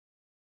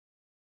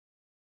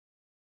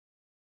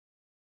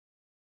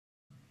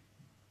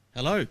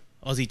Hello,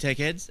 Aussie Tech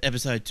Heads,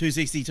 episode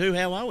 262.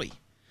 How are we?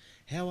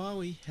 How are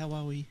we? How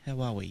are we?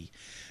 How are we?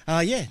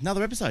 Yeah,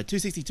 another episode,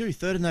 262,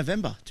 3rd of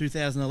November,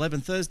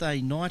 2011,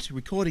 Thursday night,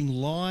 recording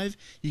live.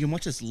 You can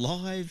watch us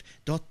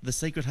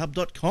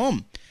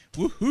live.thesecrethub.com.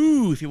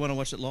 Woohoo! If you want to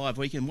watch it live,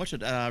 or you can watch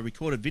it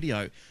recorded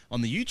video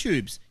on the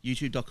YouTubes,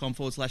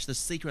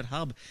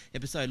 youtube.com/thesecrethub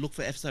episode. Look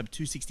for episode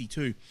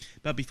 262.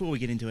 But before we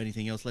get into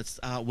anything else, let's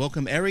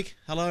welcome Eric.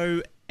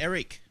 Hello,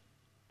 Eric.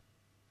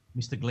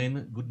 Mr.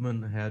 Glenn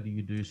Goodman, how do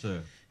you do,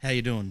 sir? How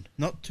you doing?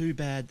 Not too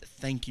bad,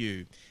 thank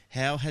you.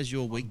 How has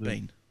your week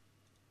been?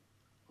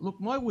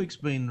 Look, my week's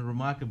been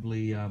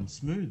remarkably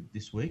smooth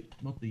this week.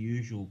 Not the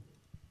usual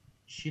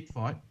shit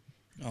fight.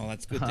 Oh,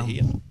 that's good to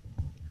hear.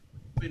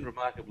 Been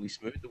remarkably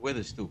smooth. The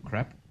weather's still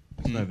crap.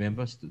 It's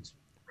November, it's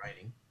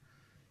raining.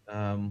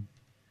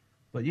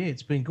 But yeah,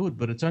 it's been good.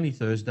 But it's only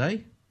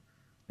Thursday,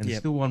 and there's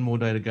still one more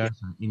day to go,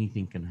 so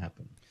anything can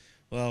happen.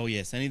 Well,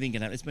 yes, anything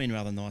can happen. It's been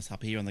rather nice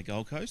up here on the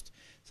Gold Coast,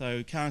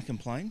 so can't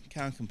complain.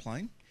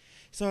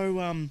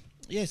 So,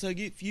 so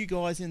if you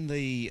guys in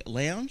the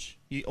lounge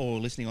or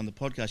listening on the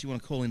podcast, you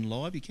want to call in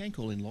live, you can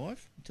call in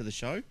live to the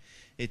show.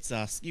 It's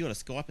you got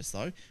to Skype us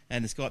though,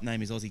 and the Skype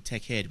name is Aussie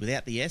Tech Head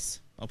without the S.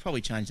 I'll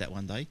probably change that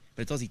one day,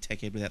 but it's Aussie Tech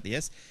Head without the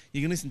S.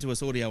 You can listen to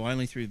us audio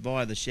only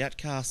via the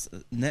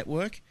Shoutcast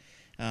network.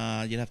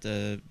 You'd have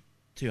to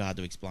too hard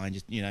to explain.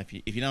 Just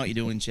if you know what you're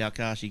doing in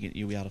Shoutcast,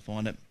 you'll be able to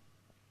find it.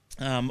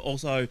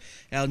 Also,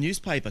 our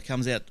newspaper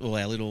comes out, or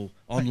our little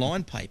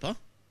online paper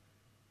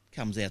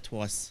comes out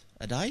twice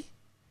a day,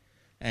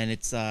 and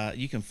it's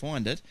you can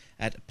find it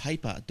at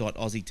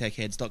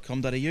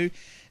paper.aussietechheads.com.au,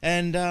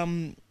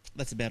 and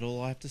that's about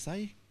all I have to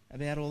say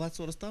about all that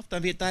sort of stuff.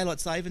 Don't forget daylight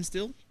saving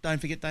still.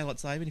 Don't forget daylight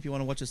saving if you want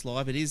to watch us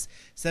live. It is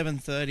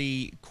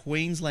 7:30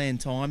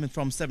 Queensland time, and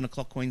from 7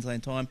 o'clock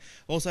Queensland time.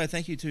 Also,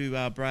 thank you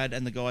to Brad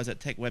and the guys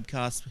at Tech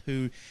Webcast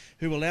who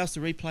allow us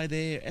to replay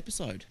their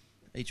episode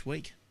each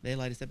week. Their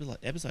latest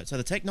episode. So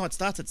the Tech Night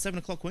starts at 7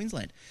 o'clock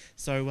Queensland.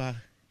 So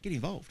get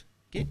involved.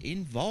 Get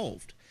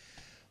involved.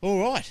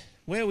 All right.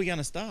 Where are we going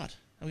to start?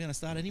 Are we going to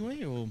start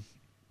anywhere? Or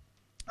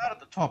Start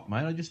at the top,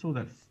 mate. I just saw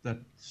that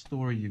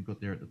story you've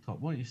got there at the top.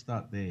 Why don't you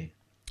start there?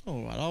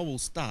 All right. I will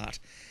start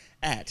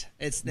at...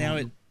 It's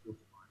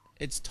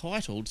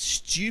titled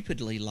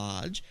Stupidly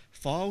Large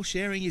File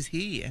Sharing is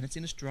Here, and it's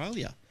in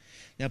Australia.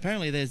 Now,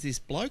 apparently there's this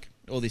bloke,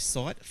 or this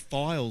site,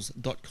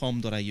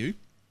 files.com.au,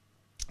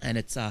 and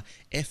it's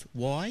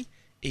fyels.com.au.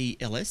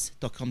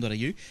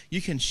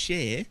 You can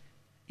share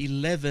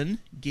 11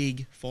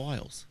 gig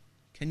files.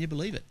 Can you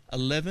believe it?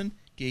 11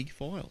 gig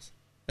files.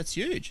 That's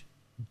huge.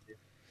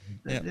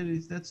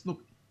 That's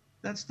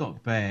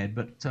not bad,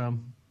 but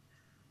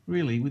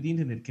really, with the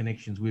internet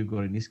connections we've got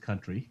in this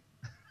country,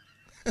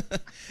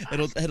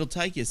 it'll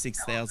take you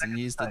 6,000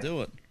 years to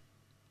do it.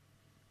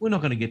 We're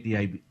not going to get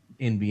the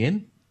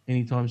NBN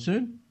anytime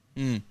soon.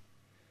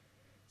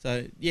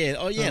 So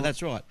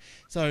that's right.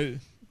 So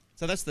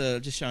that's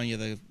just showing you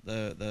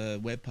the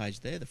web page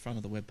there, the front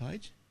of the web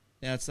page.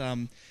 Now it's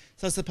so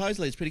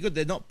supposedly it's pretty good.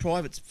 They're not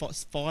private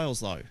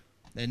files though.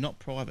 They're not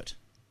private.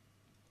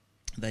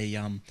 They're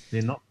not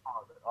private.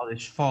 Oh,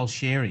 there's file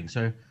sharing.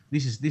 So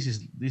this is the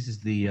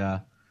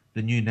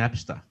new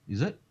Napster,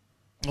 is it?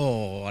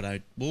 Oh, I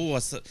don't. Oh,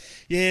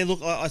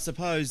 look, I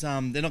suppose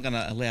they're not going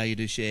to allow you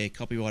to share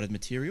copyrighted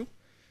material.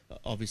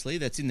 Obviously,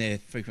 that's in their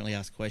frequently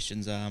asked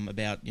questions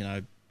about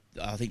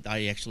I think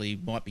they actually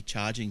might be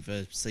charging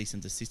for cease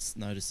and desist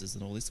notices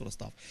and all this sort of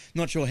stuff.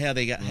 Not sure how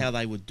how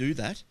they would do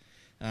that,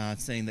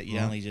 seeing that you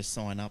only just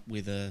sign up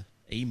with a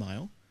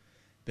email.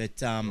 But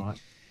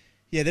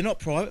yeah, they're not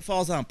private.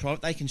 Files aren't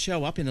private. They can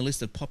show up in a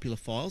list of popular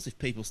files if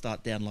people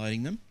start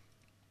downloading them.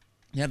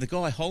 Now, the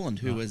guy Holland,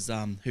 who runs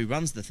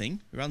the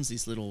thing, who runs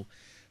this little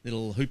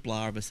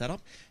hoopla of a setup,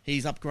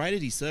 he's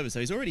upgraded his server, so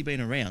he's already been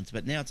around,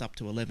 but now it's up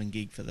to 11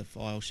 gig for the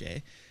file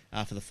share.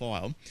 For the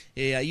file.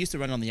 He used to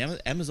run on the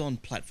Amazon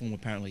platform,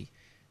 apparently.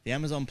 The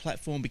Amazon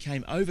platform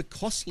became over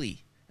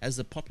costly as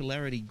the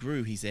popularity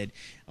grew, he said.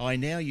 I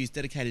now use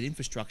dedicated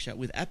infrastructure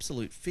with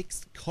absolute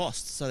fixed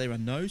costs, so there are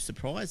no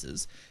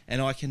surprises,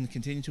 and I can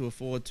continue to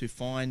afford to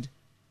fund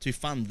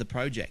the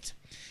project.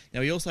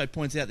 Now, he also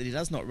points out that he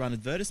does not run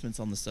advertisements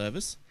on the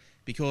service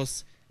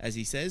because, as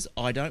he says,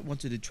 I don't want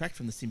to detract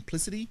from the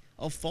simplicity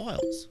of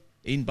files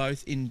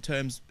both in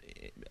terms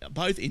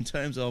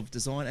of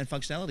design and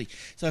functionality.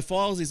 So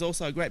Files is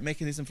also a great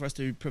mechanism for us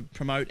to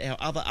promote our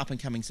other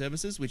up-and-coming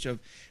services,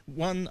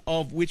 one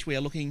of which we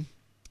are looking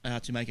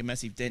to make a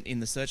massive dent in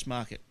the search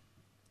market.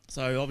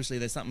 So obviously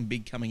there's something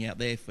big coming out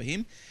there for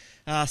him.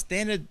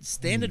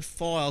 Standard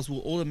files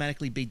will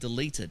automatically be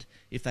deleted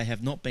if they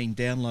have not been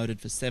downloaded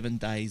for 7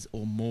 days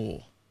or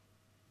more.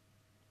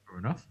 Fair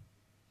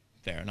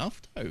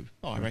enough, too.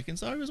 I reckon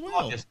so as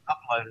well. I just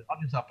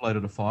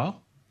uploaded a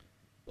file.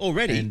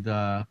 Already? And,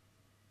 while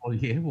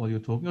you're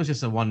talking, it was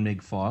just a 1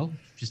 meg file,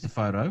 just a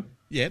photo.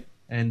 Yep.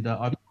 And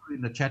I put it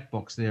in the chat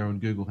box there on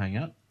Google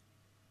Hangout,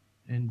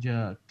 and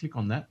click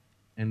on that,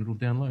 and it'll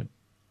download.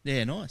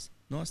 Yeah, nice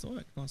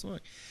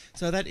work.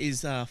 So that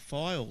is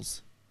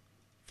Files.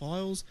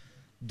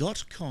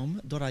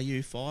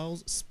 .com.au,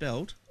 files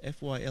spelled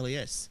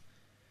FYLES.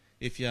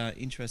 If you're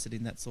interested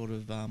in that sort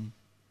of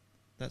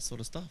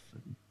stuff,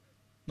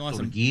 nice Sort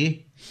and of gear.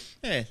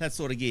 yeah, that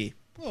sort of gear.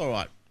 All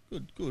right,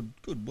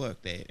 good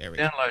work there, Eric.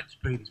 Download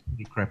speed is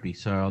pretty crappy,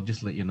 so I'll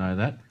just let you know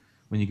that.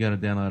 When you go to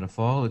download a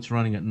file, it's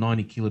running at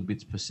 90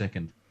 kilobits per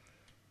second.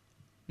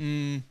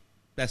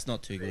 That's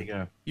not too There good. you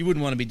go. You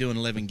wouldn't want to be doing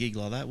 11 gig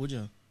like that, would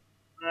you?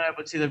 No,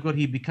 but see, they've got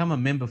here, become a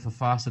member for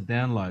faster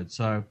download.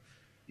 So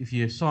if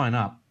you sign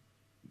up,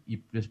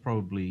 there's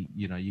probably,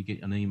 you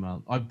get an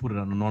email. I put it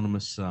an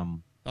anonymous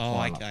Oh,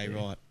 file okay, up there.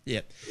 right, yeah.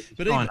 If you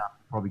But sign even up,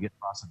 you probably get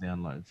faster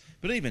downloads.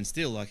 but even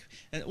still, like,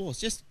 and well, it's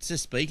just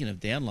speaking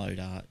of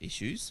download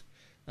issues,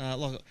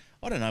 like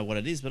I don't know what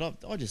it is, but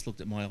I just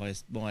looked at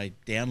my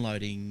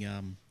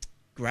downloading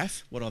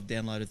graph, what I've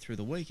downloaded through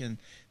the week, and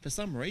for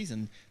some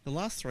reason, the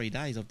last 3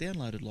 days I've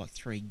downloaded like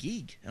 3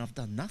 gig, and I've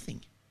done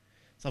nothing.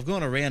 So I've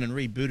gone around and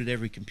rebooted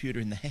every computer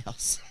in the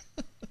house.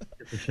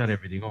 Just to shut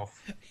everything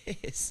off.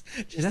 Yes,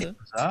 Yeah, that's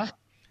bizarre.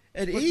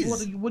 It What, is.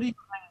 what do you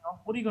got hanging off?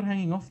 What do you got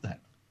hanging off that?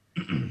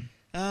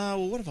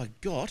 Well, what have I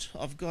got?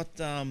 I've got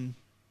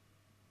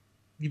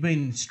You've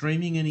been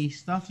streaming any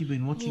stuff? You've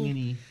been watching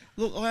any?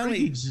 Look,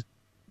 gigs?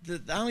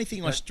 the only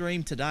thing I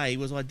streamed today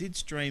was I did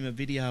stream a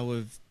video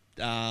of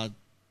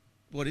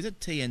what is it,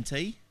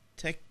 TNT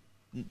Tech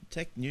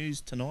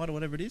News Tonight or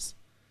whatever it is.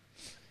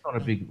 Not a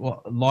big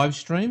live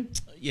stream.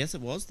 Yes,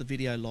 it was the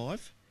video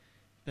live,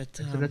 but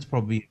So that's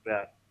probably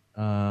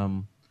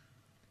about.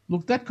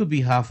 Look, that could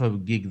be half a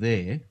gig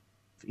there,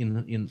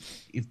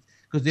 if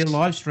because their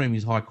live stream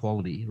is high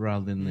quality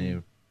rather than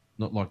their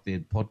not like their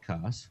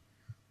podcast.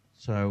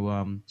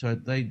 So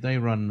they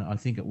run, I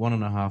think, at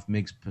 1.5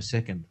 megs per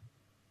second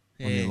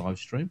on their live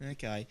stream.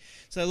 Okay,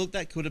 so look,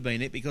 that could have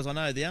been it, because I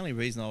know the only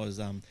reason I was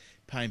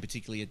paying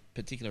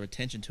particular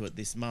attention to it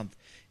this month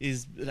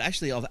is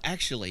that I've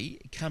actually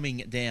coming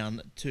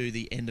down to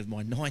the end of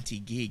my 90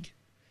 gig.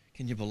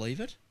 Can you believe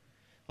it?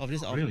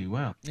 Really?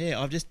 Wow.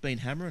 Yeah, I've just been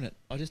hammering it.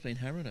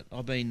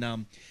 I've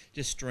been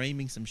just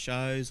streaming some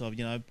shows. I've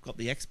got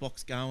the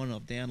Xbox going.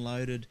 I've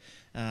downloaded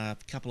a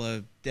couple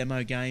of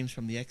demo games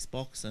from the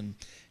Xbox, and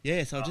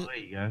yeah, so there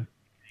you go.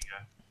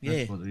 Yeah,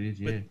 that's what it is.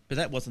 Yeah, but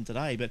that wasn't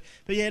today. But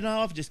yeah,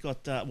 no, I've just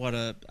got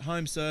a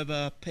home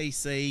server,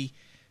 PC.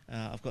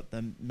 I've got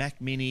the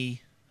Mac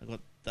Mini. I've got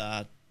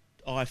the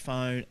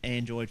iPhone,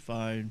 Android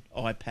phone,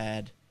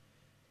 iPad,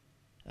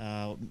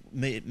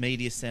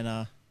 Media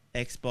Center,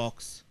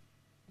 Xbox,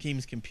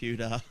 Kim's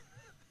computer.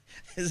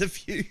 There's a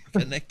few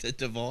connected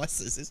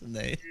devices, isn't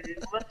there?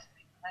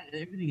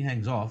 Everything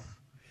hangs off.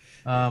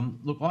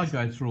 Look, I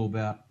go through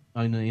about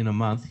in a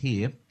month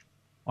here.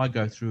 I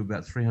go through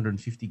about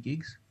 350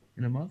 gigs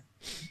in a month.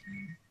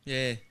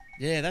 Yeah,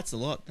 that's a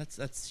lot.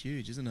 That's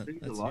huge, isn't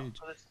it? That's huge.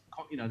 So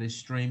there's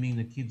streaming.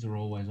 The kids are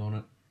always on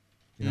it.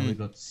 We've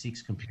got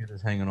 6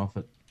 computers hanging off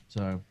it.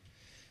 So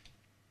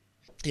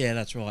yeah,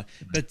 that's right.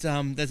 But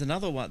there's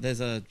another one.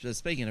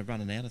 Speaking of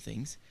running out of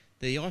things,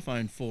 the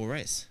iPhone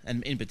 4S,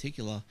 and in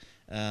particular,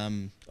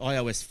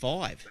 iOS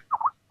 5,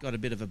 got a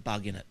bit of a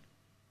bug in it.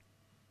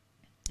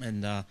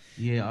 And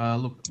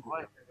look,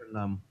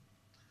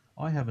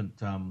 I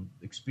haven't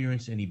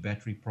experienced any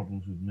battery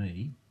problems with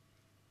me,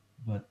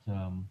 but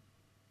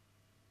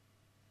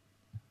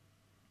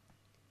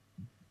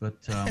the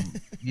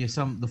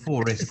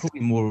 4S, it could be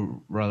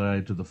more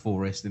related to the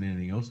 4S than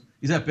anything else.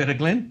 Is that better,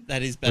 Glenn?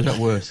 That is better.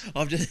 Or is that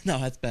worse? No,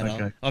 that's better.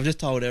 Okay. I've just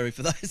told Eric,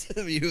 for those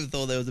of you who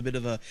thought there was a bit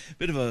of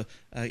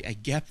a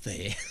gap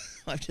there,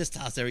 I've just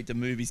asked Eric to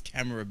move his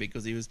camera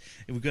because we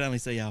could only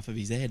see half of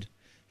his head,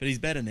 but he's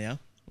better now.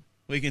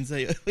 We can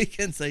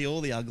see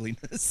all the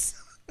ugliness.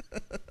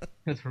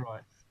 That's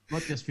right.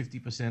 Not just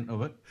 50%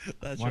 of it.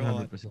 That's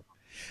 100%.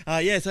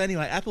 Right. So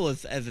anyway, Apple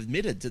have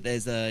admitted that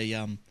there's a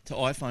to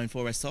iPhone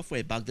 4S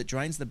software bug that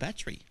drains the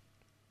battery.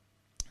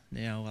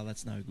 Now,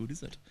 that's no good,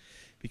 is it?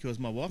 Because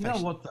my wife. You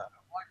know what, though?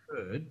 I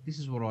heard. This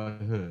is what I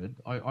heard.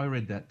 I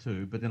read that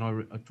too, but then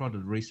I tried to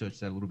research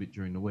that a little bit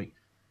during the week.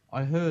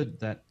 I heard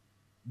that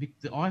the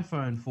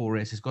iPhone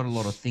 4S has got a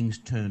lot of things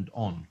turned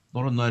on, a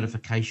lot of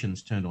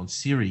notifications turned on.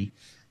 Siri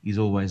is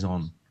always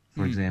on,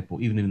 for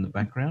example, even in the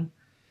background.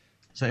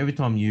 So every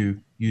time you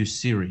use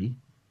Siri,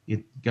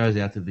 it goes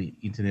out to the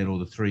internet or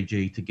the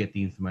 3G to get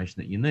the information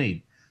that you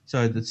need.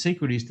 So the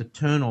secret is to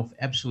turn off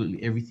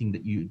absolutely everything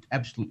that you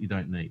absolutely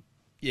don't need.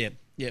 Yeah.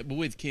 But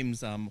with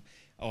Kim's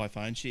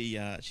iPhone, she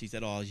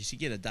said, you should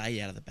get a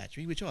day out of the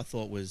battery, which I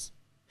thought was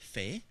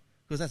fair,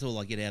 because that's all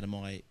I get out of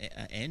my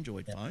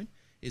Android phone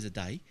is a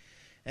day.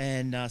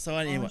 And so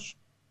anyway,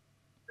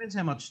 depends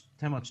how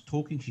much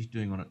talking she's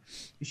doing on it.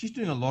 If she's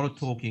doing a lot of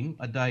talking,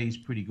 a day is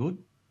pretty good.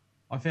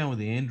 I found with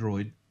the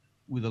Android,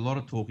 with a lot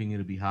of talking,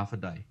 it'll be half a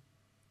day.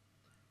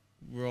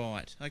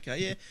 Right.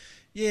 Okay.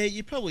 Yeah.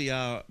 You probably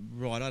are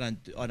right. I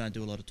don't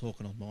do a lot of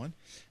talking on mine.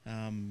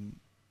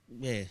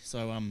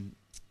 So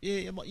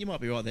you might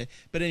be right there.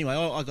 But anyway,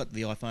 I got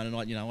the iPhone, and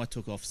I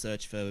took off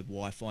search for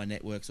Wi-Fi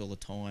networks all the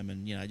time,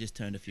 and just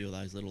turned a few of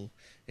those little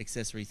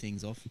accessory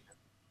things off,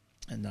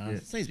 and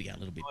it seems to be going a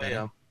little bit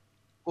better.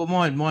 Well,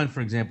 mine,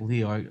 for example,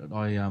 here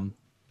I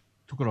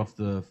took it off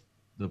the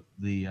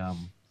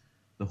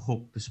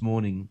hook this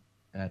morning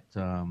at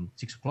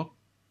 6 o'clock.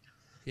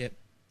 Yep.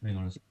 Hang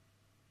on a sec.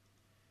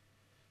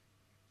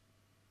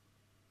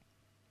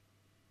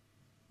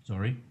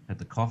 Sorry, had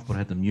the cough, but I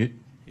had to mute.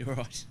 You're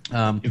right.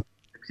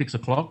 6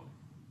 o'clock,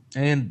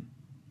 and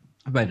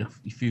I've made a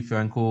few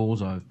phone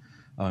calls.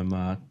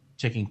 I'm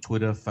checking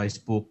Twitter,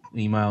 Facebook,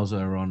 emails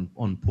are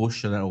on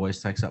push, so that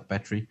always takes up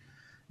battery,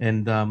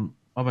 and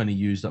I've only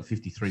used up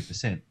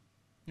 53%.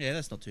 Yeah,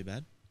 that's not too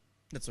bad.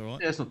 That's all right.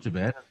 Yeah, that's not too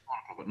bad. It's 9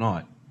 o'clock at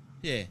night.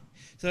 Yeah.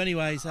 So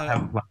anyway, I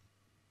haven't played.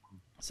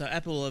 so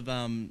Apple have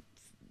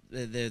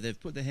they've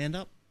put their hand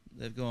up.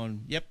 They've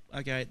gone, yep,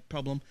 okay,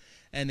 problem,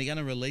 and they're going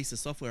to release a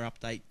software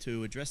update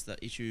to address the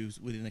issues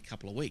within a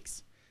couple of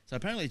weeks. So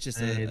apparently it's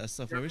just a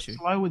software issue.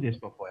 Slow with their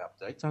software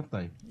updates, aren't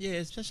they? Yeah,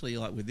 especially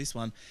like with this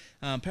one.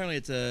 Apparently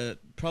it's a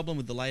problem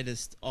with the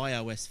latest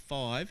iOS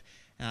 5,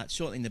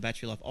 shortening the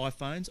battery life.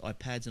 iPhones,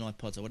 iPads, and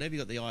iPods. So whatever you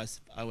got the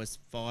iOS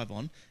 5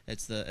 on,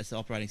 it's the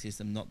operating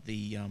system, not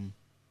the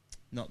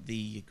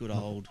good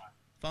old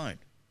phone.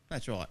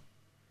 That's right.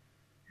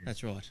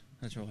 That's right.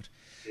 That's right.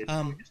 Yeah, it's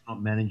probably just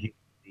not managing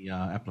the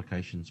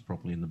applications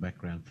properly in the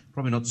background.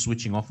 Probably not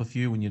switching off a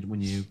few when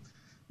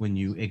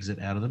you exit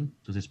out of them,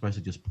 because they're supposed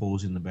to just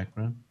pause in the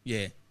background.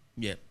 Yeah.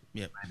 Yep.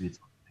 Maybe it's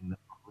not doing that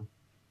properly.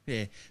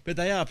 Yeah, but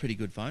they are pretty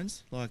good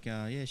phones. Like,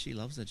 yeah, she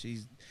loves it.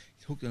 She's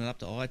hooking it up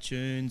to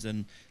iTunes,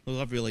 and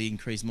look, I've really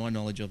increased my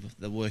knowledge of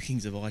the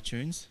workings of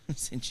iTunes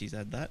since she's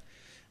had that.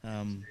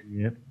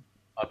 Yep.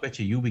 I bet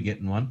you'll be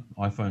getting one,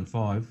 iPhone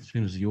 5, as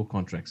soon as your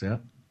contract's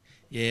out.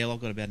 Yeah, well,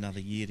 I've got about another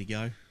year to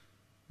go.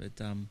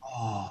 But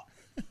Oh,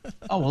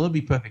 well, it'll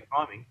be perfect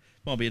timing.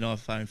 might be an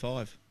iPhone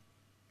 5.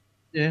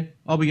 Yeah,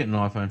 I'll be getting an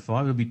iPhone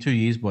 5. It'll be 2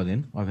 years by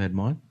then. I've had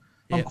mine.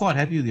 I'm Yep. quite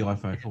happy with the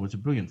iPhone 4. It's a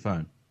brilliant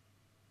phone.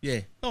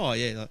 Yeah. Oh,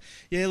 yeah.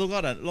 Yeah, look,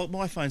 I don't. Look,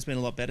 my phone's been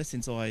a lot better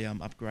since I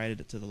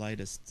upgraded it to the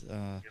latest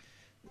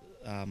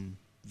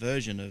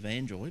version of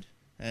Android,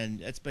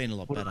 and it's been a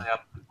lot What are better.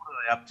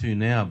 they up to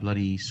now?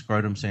 Bloody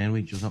scrotum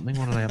sandwich or something?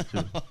 What are they up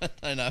to? I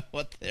don't know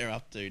what they're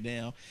up to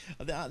now.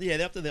 Yeah,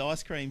 they're up to the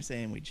ice cream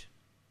sandwich.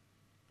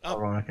 Oh,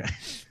 right, okay.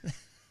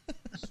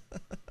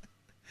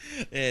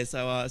 Yeah,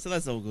 so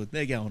that's all good.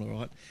 They're going all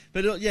right,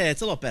 but yeah,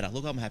 it's a lot better.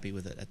 Look, I'm happy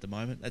with it at the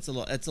moment. It's a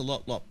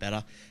lot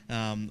better.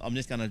 I'm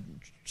just going to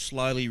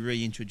slowly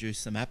reintroduce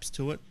some apps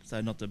to it,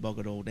 so not to bog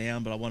it all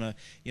down. But I want to,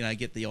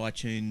 get the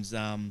iTunes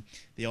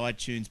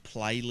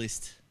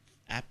playlist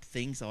app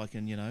thing, so I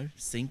can,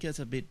 sync it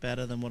a bit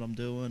better than what I'm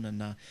doing.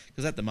 And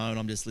because at the moment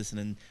I'm just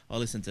listening. I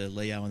listen to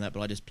Leo and that, but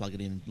I just plug it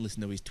in, and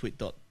listen to his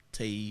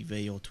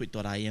twit.tv or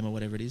twit.am or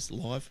whatever it is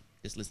live.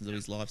 Just listen to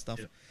his live stuff.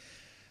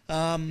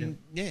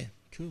 Yeah.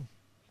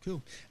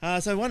 Cool.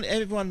 So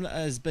everyone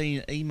has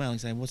been emailing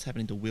saying what's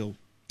happening to Will.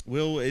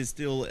 Will is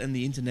still in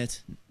the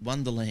internet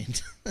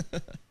wonderland.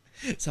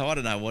 So I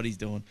don't know what he's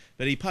doing.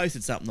 But he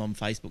posted something on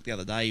Facebook the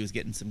other day. He was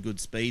getting some good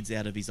speeds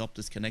out of his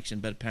Optus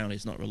connection, but apparently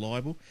it's not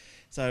reliable.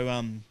 So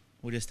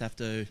we'll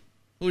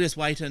just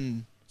wait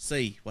and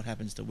see what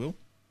happens to Will.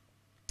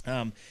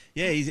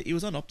 Yeah, he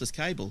was on Optus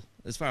cable,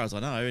 as far as I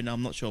know, and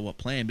I'm not sure what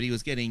plan, but he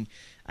was getting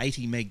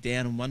 80 meg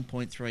down and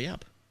 1.3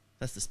 up.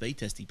 That's the speed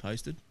test he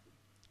posted.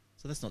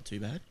 So that's not too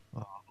bad. Oh,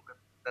 look, at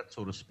that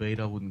sort of speed,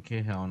 I wouldn't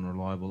care how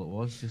unreliable it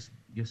was.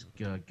 Just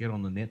get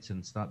on the nets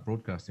and start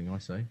broadcasting, I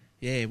say.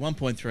 Yeah,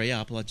 1.3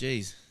 up. Like,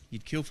 geez,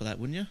 you'd kill for that,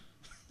 wouldn't you?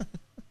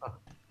 Oh,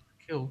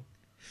 kill.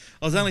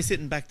 I was only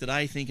sitting back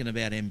today thinking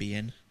about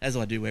NBN, as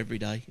I do every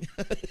day.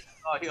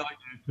 Oh, yeah, I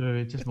do too.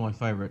 It's just my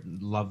favourite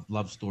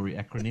love story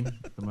acronym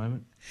at the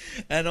moment.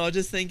 And I was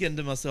just thinking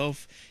to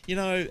myself,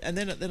 and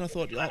then I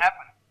thought, It's happen.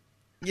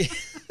 Yeah.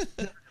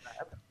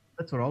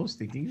 That's what I was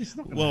thinking. It's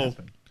not going to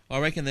happen. I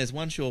reckon there's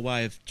one sure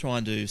way of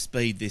trying to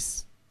speed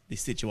this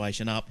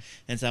situation up,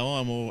 and so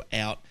I'm all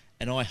out,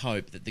 and I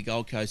hope that the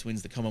Gold Coast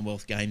wins the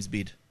Commonwealth Games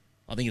bid.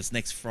 I think it's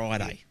next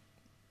Friday.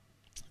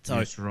 So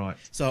that's right.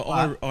 So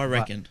I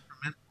reckon.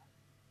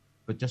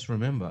 But just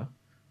remember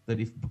that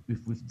if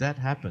that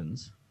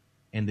happens,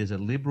 and there's a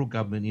Liberal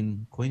government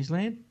in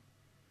Queensland,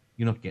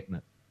 you're not getting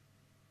it.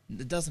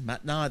 It doesn't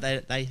matter. No,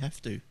 they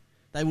have to.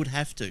 They would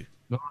have to.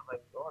 No,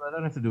 they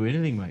don't have to do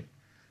anything, mate.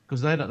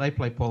 Because they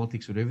play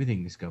politics with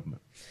everything, this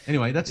government.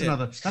 Anyway, that's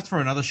for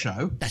another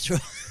show. That's right.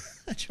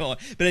 That's right.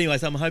 But anyway,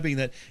 so I'm hoping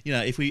that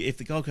if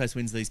the Gold Coast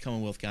wins these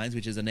Commonwealth Games,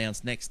 which is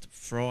announced next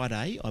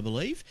Friday, I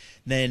believe,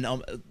 then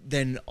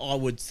I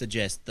would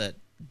suggest that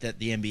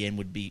the NBN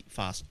would be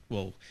fast.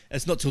 Well,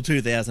 it's not till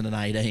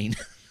 2018,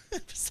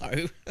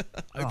 so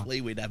hopefully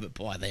we'd have it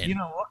by then. You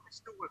know what? It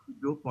still won't be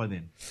built by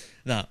then.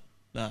 No,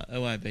 it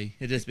won't be.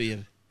 It'll just be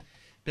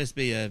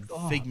a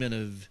figment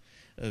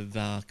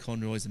of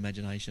Conroy's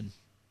imagination.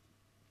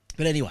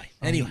 But anyway.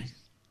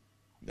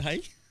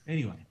 Hey?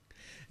 Anyway.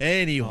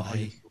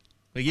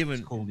 We're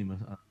given. Called him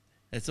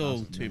it's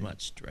all too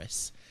much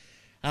stress.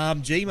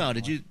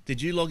 Gmail.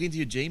 Did you log into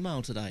your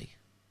Gmail today?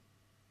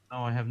 No,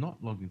 I have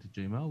not logged into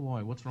Gmail.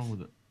 Why? What's wrong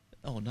with it?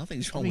 Oh,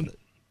 nothing's wrong with it.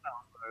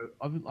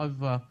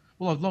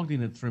 Well, I've logged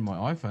in it through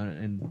my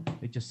iPhone and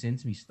it just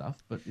sends me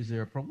stuff. But is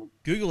there a problem?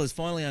 Google has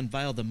finally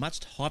unveiled the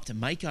much hyped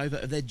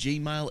makeover of their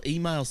Gmail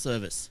email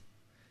service.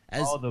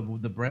 Oh,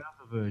 the browser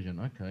version.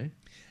 Okay.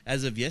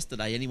 As of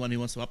yesterday, anyone who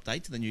wants to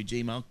update to the new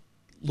Gmail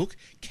look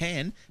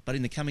can, but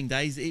in the coming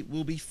days it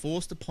will be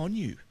forced upon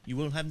you. You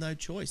will have no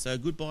choice. So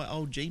goodbye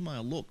old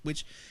Gmail look,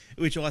 which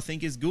I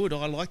think is good.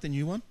 I like the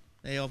new one.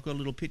 There, I've got a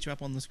little picture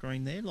up on the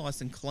screen there, nice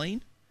and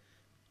clean.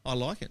 I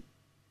like it.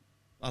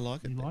 I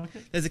like it. You like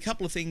it? There's a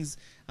couple of things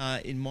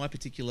in my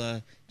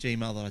particular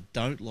Gmail that I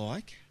don't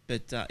like,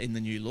 but in the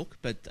new look.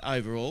 But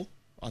overall,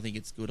 I think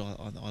it's good.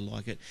 I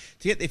like it.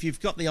 If you've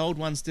got the old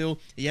one still,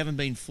 you haven't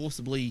been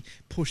forcibly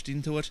pushed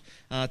into it.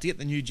 To get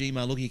the new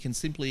Gmail look, you can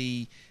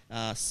simply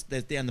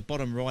there's down the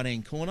bottom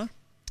right-hand corner.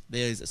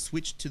 There's a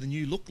switch to the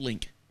new look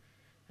link,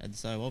 and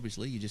so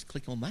obviously you just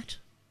click on that.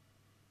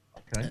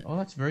 Okay. Oh,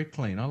 that's very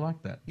clean. I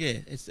like that. Yeah,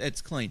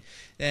 it's clean,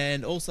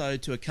 and also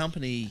to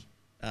accompany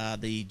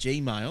the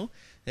Gmail,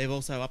 they've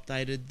also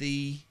updated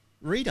the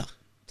reader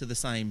to the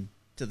same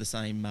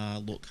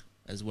look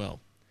as well.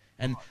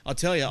 And I'll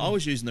tell you, I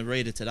was using the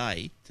reader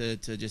today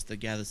to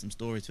gather some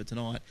stories for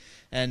tonight,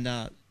 and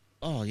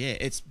oh yeah,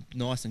 it's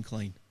nice and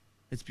clean.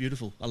 It's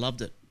beautiful. I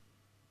loved it.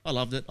 I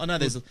know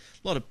there's a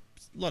lot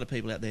of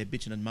people out there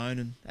bitching and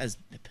moaning, as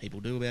people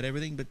do about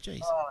everything, but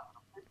geez. Oh,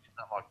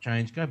 don't like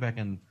change. Go back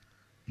and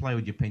play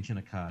with your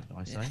pensioner card,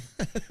 I say.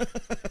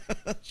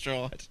 That's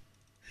right.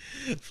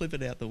 Flip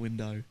it out the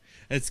window.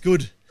 It's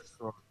good. That's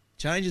right.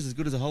 Change is as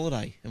good as a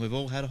holiday, and we've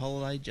all had a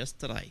holiday just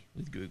today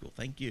with Google.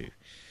 Thank you.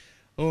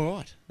 All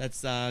right,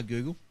 that's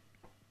Google.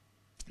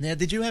 Now,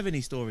 did you have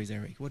any stories,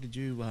 Eric? What did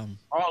you...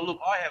 Oh, look,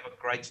 I have a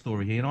great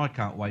story here, and I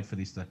can't wait for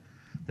this to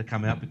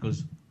come out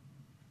because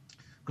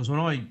when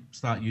I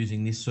start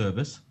using this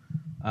service,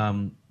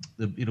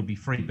 it'll be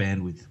free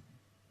bandwidth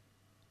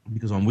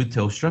because I'm with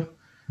Telstra,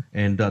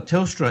 and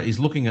Telstra is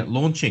looking at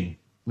launching,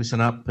 listen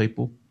up,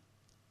 people,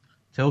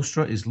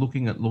 Telstra is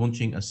looking at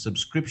launching a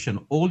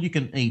subscription,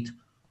 all-you-can-eat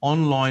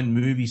online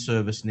movie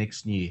service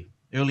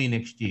early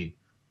next year.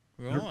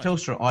 Right.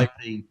 Telstra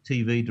IP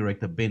TV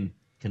director Ben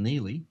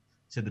Keneally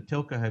said the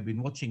telco have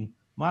been watching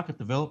market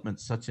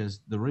developments such as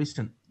the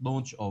recent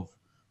launch of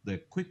the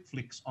Quick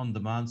Flicks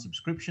on-demand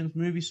subscriptions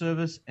movie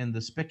service and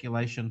the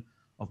speculation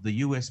of the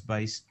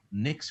US-based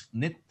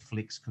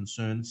Netflix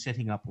concern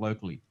setting up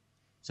locally.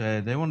 So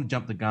they want to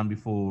jump the gun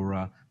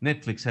before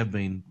Netflix have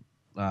been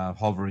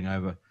hovering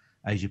over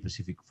Asia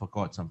Pacific for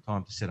quite some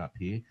time to set up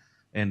here.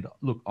 And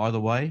look,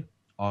 either way,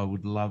 I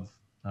would love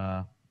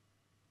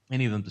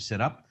any of them to set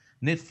up.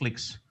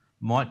 Netflix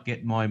might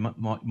get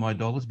my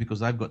dollars because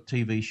they've got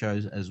TV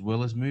shows as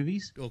well as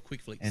movies. Or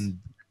Quick Flicks. And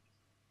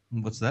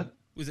what's that?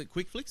 Was it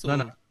Quick Flicks? Or?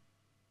 No.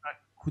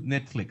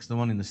 Netflix, the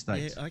one in the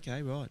States. Yeah,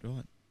 okay, right.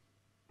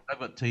 They've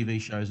got TV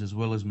shows as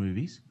well as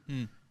movies.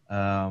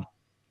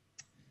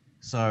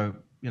 So,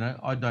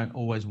 I don't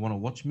always want to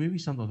watch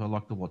movies. Sometimes I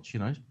like to watch,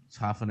 it's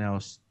half an hour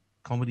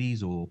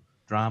comedies or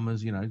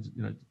dramas,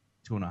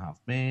 2.5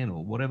 Men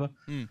or whatever.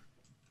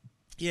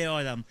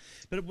 Yeah,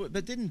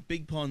 but didn't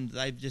Big Pond,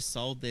 they've just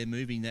sold their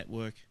movie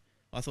network.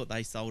 I thought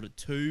they sold it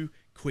to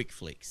Quick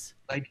Flicks.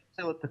 They did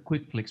sell it to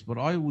Quick Flicks, but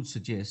I would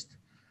suggest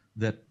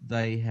that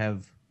they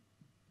have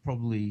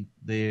probably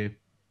their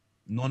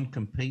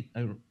non-compete,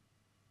 their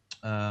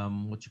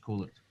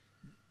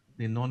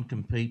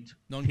non-compete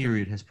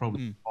period has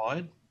probably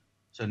expired.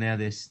 So now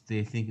they're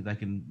thinking they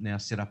can now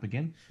set up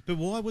again. But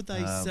why would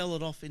they sell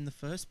it off in the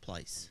first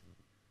place?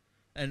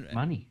 And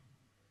money.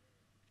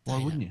 Why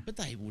wouldn't you? But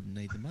they wouldn't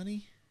need the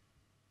money.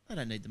 They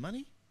don't need the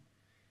money.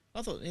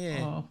 I thought,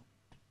 yeah.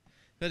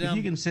 But if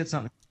you can set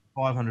something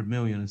for 500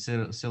 million and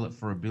sell it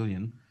for $1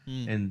 billion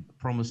and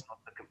promise not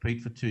to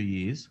compete for 2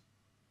 years,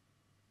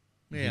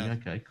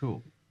 okay,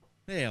 cool.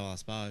 Yeah, well, I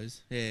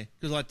suppose. Yeah,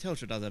 because like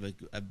Telstra does have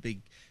a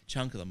big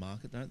chunk of the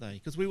market, don't they?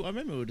 Because I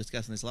remember we were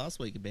discussing this last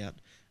week about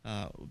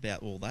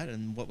all that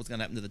and what was going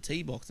to happen to the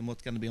T-Box and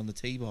what's going to be on the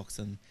T-Box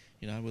and,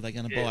 were they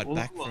going to buy it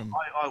back from...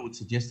 I would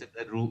suggest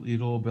that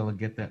you'd all be able to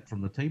get that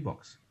from the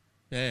T-Box.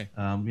 Yeah.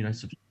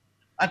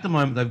 At the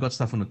moment, they've got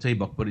stuff on the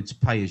T-Box, but it's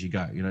pay as you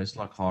go. It's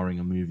like hiring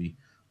a movie.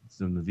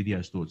 It's in the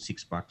video store, it's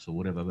 $6 or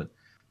whatever, but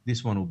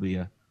this one will be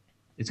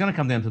it's going to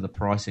come down to the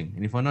pricing.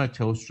 And if I know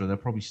Telstra,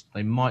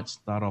 they might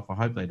start off, I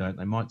hope they don't,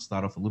 they might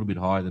start off a little bit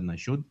higher than they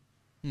should.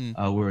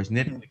 Whereas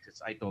Netflix,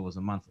 it's $8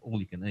 a month, all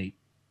you can eat.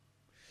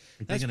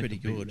 That's pretty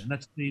good. And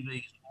that's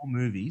TVs or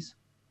movies.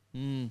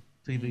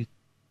 TVs,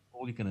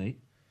 all you can eat.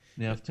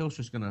 Now, if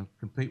Telstra's going to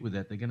compete with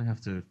that, they're going to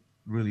have to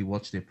really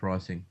watch their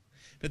pricing.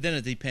 But then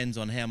it depends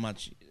on how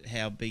much they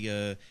are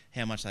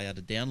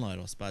to download,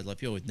 I suppose. Like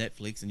if you're with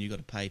Netflix and you've got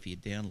to pay for your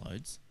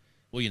downloads,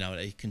 well,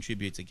 it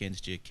contributes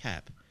against your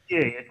cap.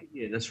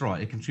 Yeah, that's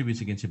right. It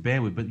contributes against your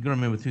bandwidth. But you've got to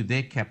remember, too,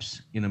 their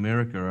caps in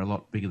America are a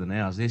lot bigger than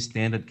ours. Their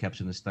standard caps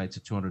in the States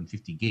are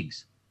 250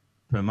 gigs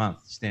per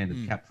month,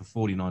 standard cap for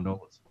 $49.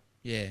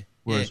 Yeah.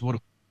 Whereas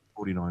what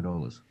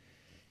 $49?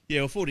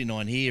 Yeah, well,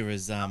 49 here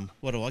is,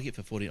 what do I get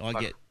for 40?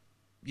 I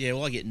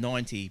get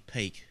 90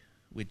 peak,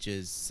 which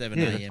is 7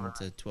 a.m.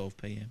 to 12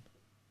 p.m.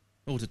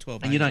 Or to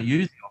 12 and you a.m. don't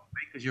use the off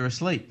peak because you're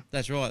asleep.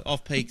 That's right.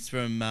 Off peaks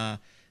from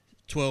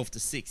 12 to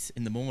 6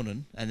 in the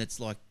morning, and it's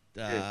like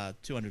Yeah,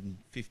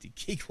 250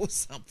 gig or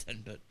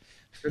something, but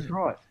that's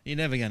right. you're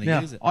never going to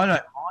Now, use it. I don't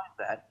mind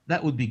that.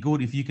 That would be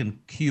good if you can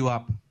queue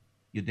up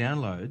your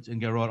downloads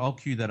and go, right, I'll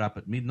queue that up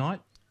at midnight.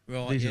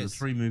 Right, These are the yes.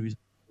 3 movies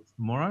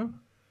tomorrow.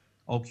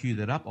 I'll queue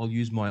that up. I'll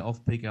use my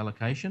off-peak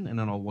allocation, and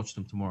then I'll watch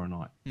them tomorrow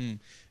night.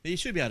 You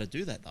should be able to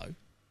do that, though.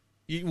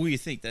 You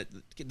think that...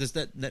 Does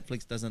that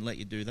Netflix doesn't let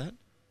you do that?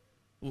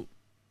 Or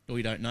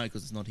you don't know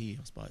because it's not here,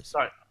 I suppose. So,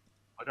 I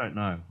don't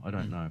know. I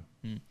don't know.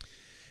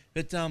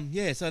 But,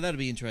 yeah, so that'll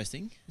be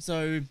interesting.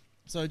 So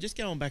just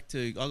going back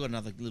to... I got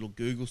another little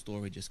Google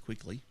story just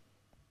quickly.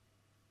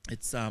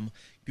 It's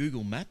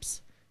Google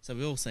Maps. So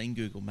we've all seen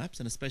Google Maps,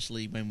 and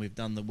especially when we've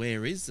done the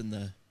where is and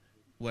the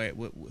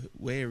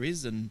where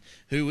is and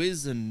who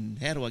is and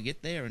how do I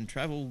get there and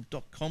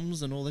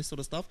travel.coms and all this sort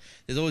of stuff.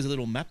 There's always a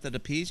little map that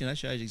appears,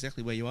 shows you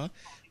exactly where you are.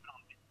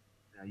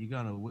 Now, you go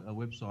on a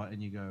website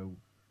and you go,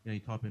 you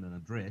type in an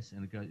address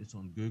and it's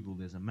on Google.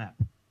 There's a map,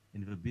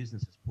 and if a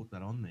business has put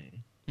that on there,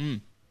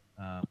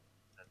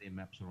 their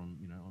maps are on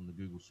the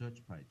Google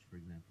search page, for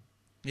example.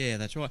 Yeah,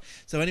 that's right.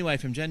 So anyway,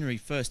 from January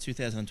 1st,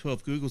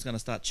 2012, Google's going to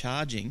start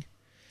charging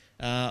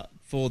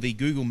for the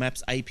Google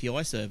Maps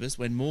API service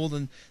when more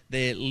than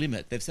their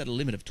limit. They've set a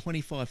limit of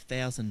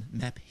 25,000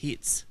 map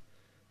hits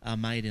are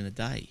made in a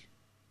day.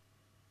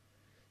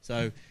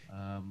 So,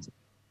 I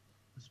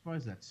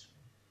suppose that's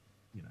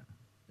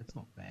that's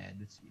not bad.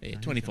 It's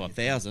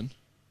 25,000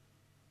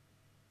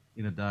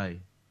 in a day.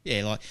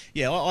 Yeah,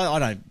 I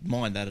don't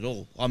mind that at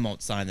all. I'm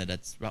not saying that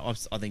I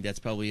think that's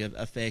probably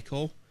a fair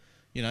call,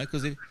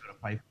 because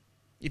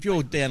if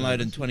you're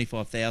downloading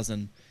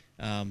 25,000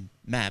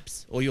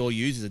 maps, or your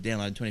users are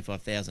downloading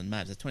 25,000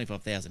 maps, that's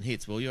 25,000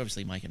 hits. Well, you're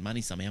obviously making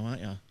money somehow,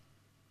 aren't you?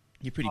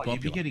 You're pretty popular.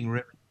 You're getting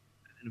revenue,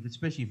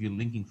 especially if you're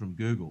linking from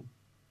Google.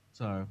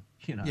 So,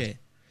 yeah.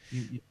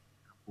 you can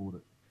afford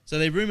it. So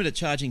they're rumoured at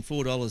charging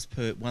 $4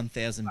 per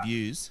 1,000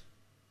 views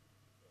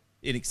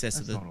in excess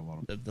of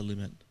the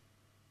limit.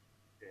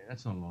 Yeah,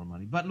 that's not a lot of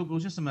money. But look, it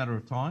was just a matter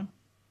of time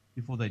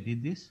before they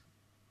did this,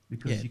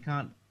 because you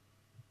can't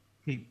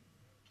keep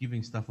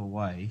giving stuff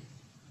away.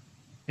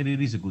 And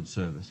it is a good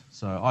service,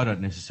 so I don't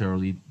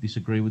necessarily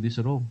disagree with this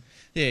at all.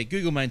 Yeah,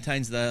 Google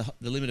maintains the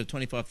limit of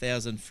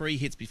 25,000 free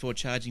hits before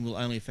charging will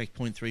only affect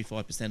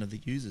 0.35% of the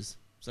users.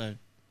 So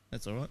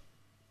that's all right.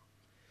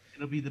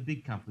 It'll be the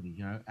big companies,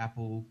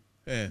 Apple,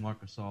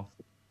 Microsoft,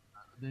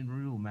 they're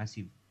real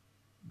massive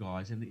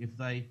guys, and if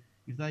they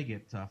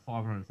get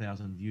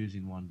 500,000 views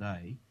in one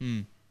day,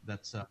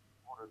 that's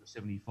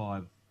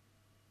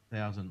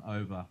 475,000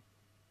 over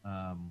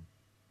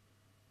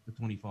the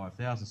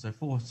 25,000. So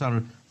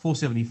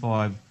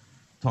 475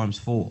 times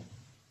 4.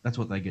 That's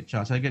what they get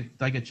charged. So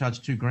they get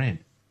charged $2,000,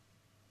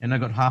 and they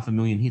got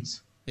 500,000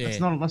 hits. Yeah. That's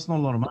not a lot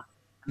of money.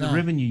 No. The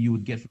revenue you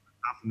would get from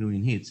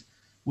 500,000 hits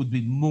would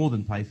be more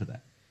than pay for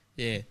that.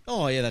 Yeah.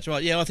 Oh, yeah, that's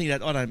right. Yeah, I think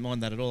that I don't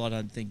mind that at all. I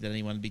don't think that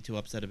anyone would be too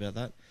upset about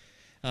that.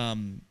 No.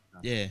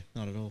 Yeah,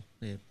 not at all.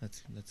 Yeah,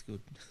 that's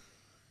good.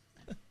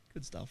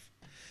 Good stuff.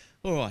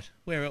 All right,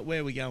 where are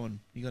we going?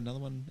 You got another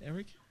one,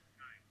 Eric?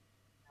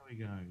 Here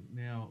we go.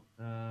 Now,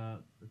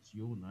 that's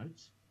your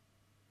notes.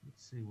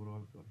 Let's see what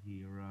I've got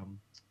here.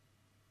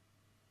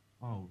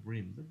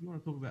 RIM. Do you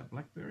want to talk about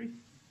BlackBerry?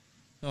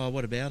 Oh,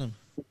 what about them?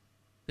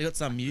 They got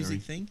some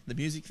music thing. The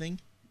music thing.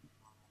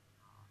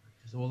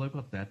 Well, they've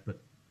got that,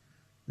 but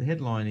the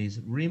headline is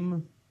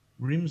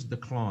RIM's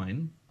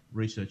decline.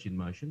 Research in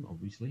motion,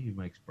 obviously, who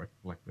makes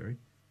BlackBerry.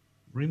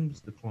 RIM's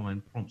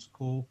decline prompts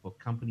call for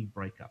company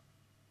breakup.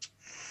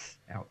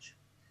 Ouch.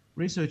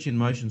 Research in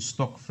motion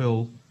stock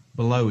fell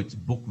below its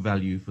book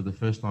value for the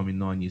first time in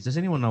 9 years. Does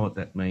anyone know what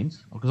that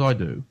means? Because I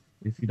do.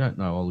 If you don't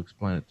know, I'll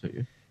explain it to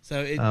you.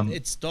 So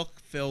its stock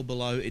fell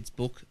below its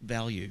book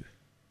value.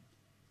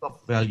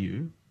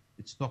 Its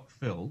stock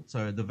fell.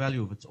 So the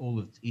value of all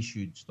of its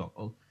issued stock.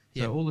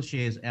 So all the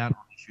shares out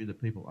on issue that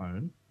people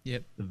own.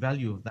 Yep. The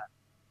value of that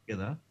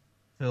together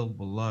fell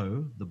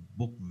below the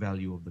book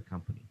value of the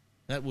company.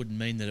 That wouldn't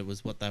mean that it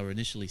was what they were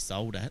initially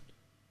sold at.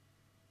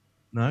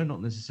 No,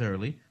 not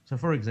necessarily. So,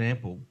 for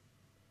example,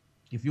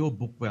 if your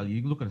book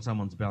value, you look at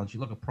someone's balance sheet,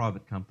 like a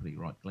private company,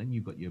 right, Glenn?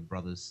 You've got your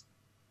brothers,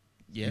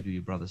 you do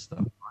your brother's stuff.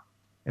 Right?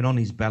 And on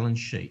his balance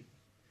sheet,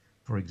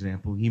 for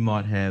example, he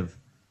might have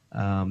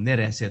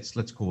net assets,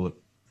 let's call it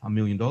 $1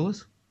 million.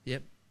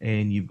 Yep.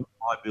 And you've got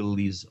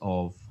liabilities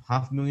of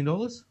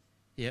 $500,000.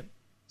 Yep.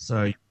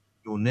 So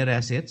your net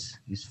assets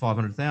is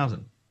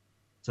 500,000.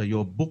 So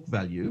your book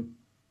value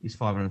is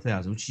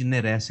 500,000, which is your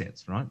net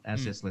assets, right?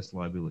 Assets less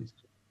liabilities.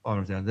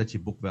 500,000. That's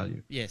your book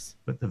value. Yes.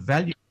 But the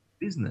value of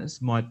the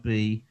business might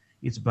be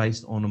it's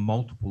based on a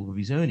multiple of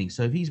his earnings.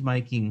 So if he's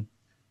making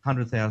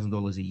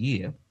 $100,000 a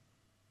year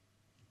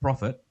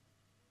profit,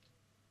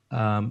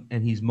 and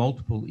his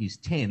multiple is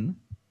 10,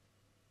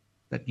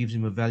 that gives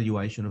him a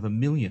valuation of $1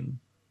 million,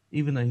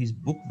 even though his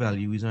book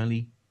value is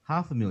only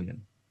 $500,000.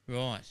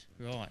 Right.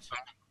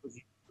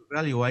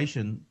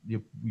 Valuation,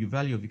 your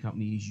value of your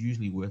company is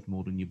usually worth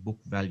more than your book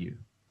value,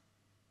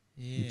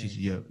 which is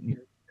your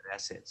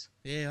assets.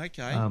 Yeah,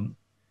 okay. When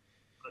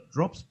it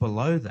drops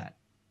below that,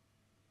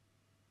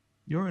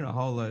 you're in a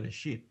whole load of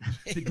shit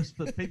because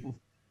for people,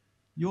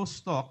 your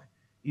stock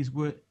is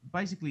worth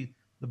basically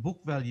the book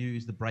value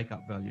is the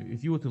breakup value.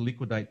 If you were to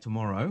liquidate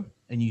tomorrow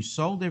and you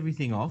sold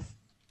everything off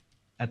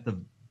at the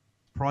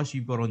price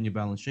you've got on your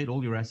balance sheet,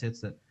 all your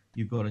assets that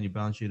you've got on your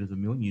balance sheet is $1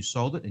 million, you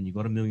sold it and you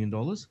got $1 million,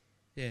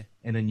 Yeah.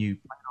 and then you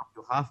paid off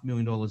your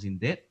 $500,000 in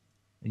debt,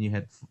 and you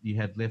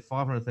had left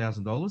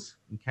 $500,000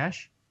 in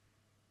cash.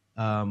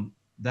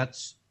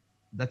 That's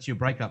your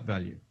breakup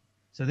value.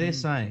 So they're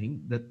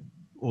saying that,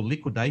 or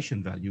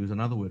liquidation value is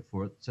another word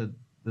for it. So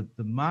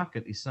the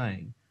market is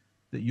saying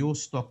that your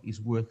stock is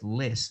worth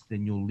less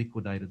than your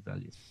liquidated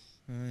value.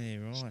 Oh, yeah,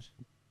 right.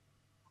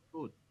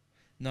 Good.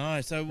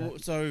 No, so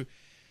what's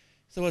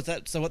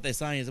that? So what they're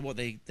saying is that what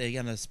they're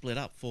going to split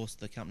up, force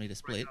the company to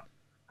split.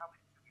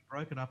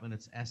 Broken up and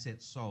its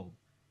assets sold.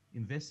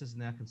 Investors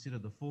now consider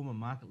the former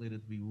market leader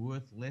to be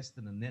worth less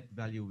than the net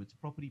value of its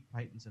property,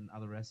 patents, and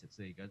other assets.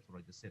 There you go. That's what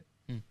I just said.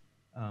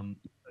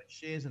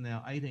 Shares are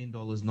now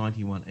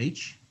 $18.91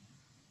 each,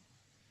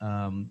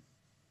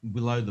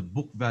 below the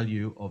book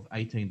value of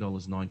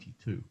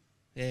 $18.92.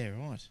 Yeah,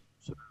 right.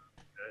 So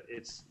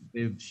it's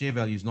their share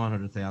value is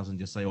 900,000,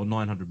 just say, or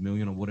 900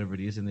 million, or whatever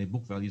it is, and their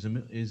book value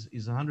is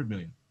 100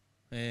 million.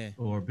 Yeah.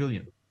 Or a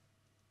billion.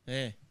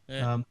 Yeah. Yeah.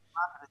 The market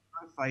has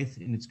no faith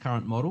in its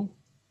current model.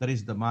 That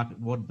is the market.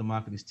 What the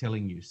market is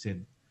telling you,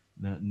 said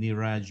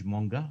Neeraj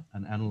Monga,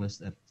 an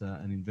analyst at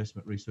an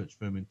investment research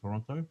firm in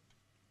Toronto.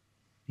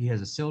 He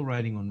has a sell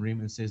rating on RIM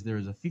and says there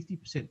is a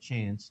 50%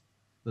 chance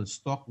that the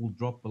stock will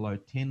drop below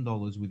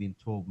 $10 within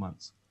 12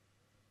 months.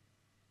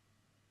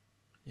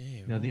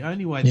 Yeah. Now, right. the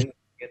only way they can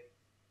get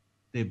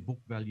their book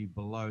value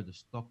below the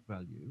stock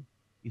value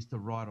is to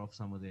write off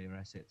some of their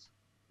assets.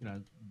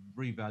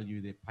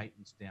 Revalue their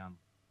patents down.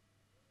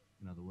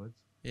 In other words.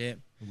 Yeah.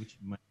 Which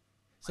makes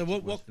So it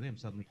what worse for them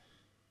suddenly.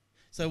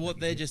 So what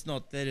they're just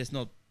not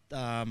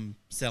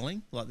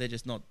selling, like they're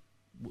just not,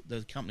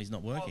 the company's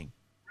not working.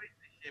 The reason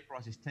the share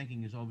price is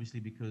tanking is obviously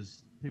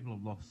because people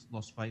have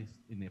lost faith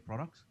in their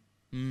products.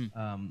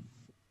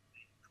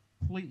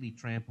 Completely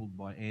trampled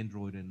by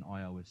Android and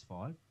iOS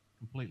 5.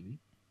 Completely.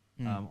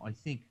 I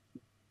think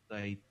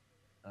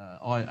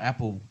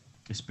Apple,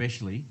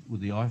 especially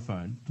with the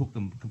iPhone, took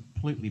them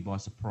completely by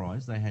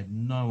surprise. They had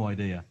no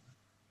idea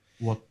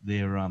what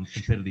their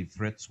competitive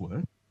threats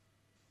were,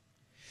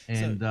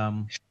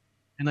 and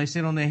they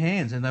sat on their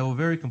hands, and they were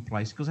very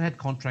complacent because they had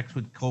contracts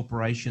with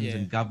corporations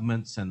and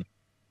governments and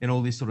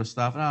all this sort of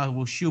stuff.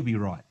 Well, she'll be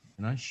right.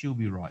 She'll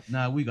be right.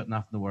 No, we got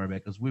nothing to worry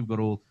about because we've got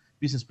all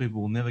business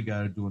people will never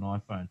go to do an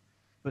iPhone.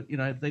 But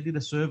they did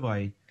a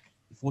survey,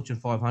 Fortune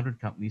 500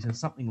 companies, and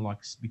something like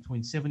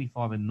between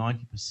 75 and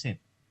 90%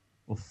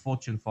 of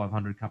Fortune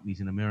 500 companies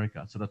in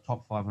America, so the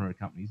top 500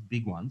 companies,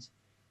 big ones,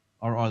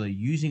 are either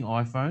using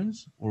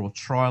iPhones or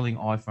trialing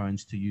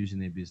iPhones to use in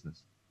their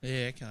business.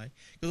 Yeah, okay.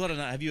 Because I don't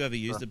know, have you ever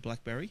used a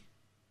BlackBerry?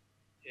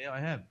 Yeah, I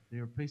have.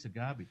 They're a piece of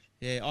garbage.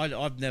 Yeah,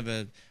 I've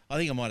never. I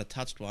think I might have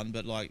touched one,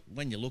 but like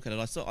when you look at it,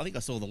 I think I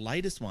saw the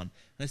latest one, and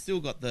they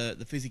still got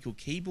the physical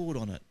keyboard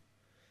on it.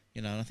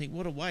 And I think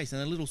what a waste,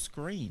 and a little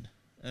screen,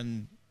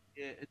 and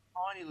yeah, it's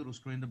a tiny little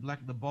screen,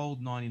 the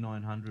bold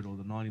 9900 or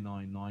the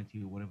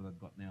 9990 or whatever they've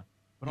got now.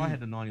 But I had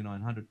the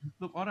 9900.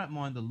 Look, I don't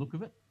mind the look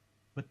of it,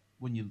 but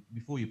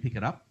before you pick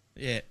it up.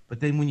 Yeah. But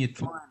then when you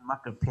try and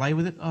muck and play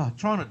with it,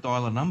 trying to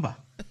dial a number,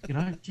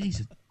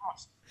 Jesus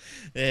Christ.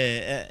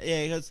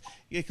 Yeah,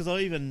 because I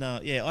even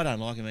I don't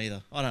like them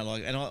either. I don't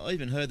like it. And I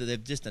even heard that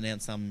they've just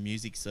announced some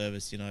music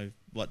service,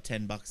 what,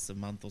 $10 a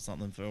month or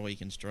something for all you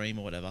can stream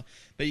or whatever.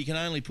 But you can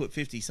only put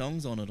 50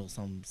 songs on it or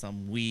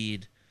some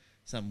weird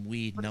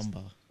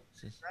number.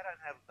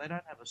 They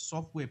don't have a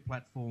software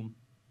platform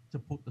to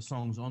put the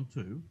songs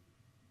onto.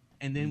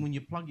 And then when you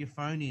plug your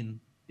phone in,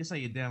 just say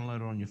you download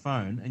it on your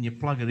phone and you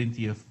plug it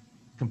into your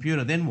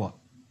computer, then what?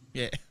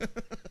 Yeah,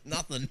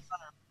 nothing.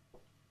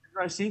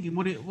 I was thinking,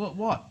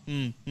 what?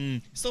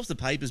 Stops the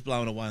papers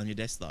blowing away on your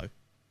desk, though.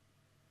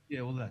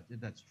 Yeah, well,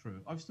 that's true.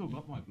 I've still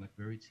got my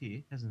BlackBerry. It's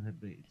here. It's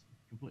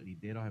completely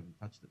dead. I haven't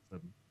touched it for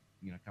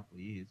a couple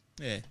of years.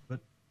 Yeah. But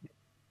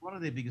one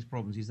of their biggest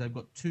problems is they've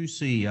got two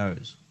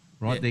CEOs,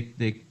 right?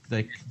 Yeah.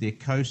 They're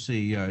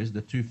co-CEOs,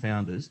 the two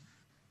founders,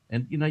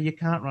 and you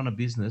can't run a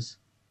business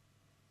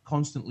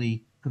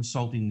constantly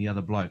consulting the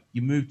other bloke.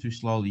 You move too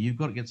slowly. You've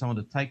got to get someone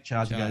to take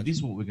charge and go, this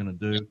is what we're going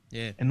to do.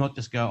 Yeah. And not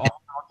just go,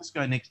 I'll just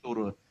go next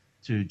door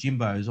to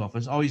Jimbo's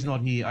office. Oh, he's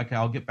not here. Okay,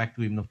 I'll get back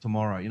to him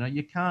tomorrow.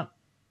 You can't.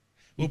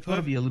 You've got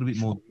to be a little bit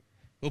more.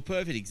 Well,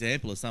 perfect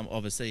example of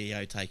a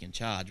CEO taking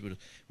charge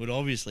would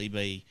obviously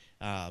be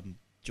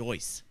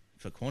Joyce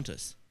for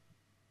Qantas.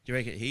 Do you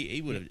reckon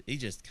he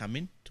just come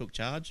in, took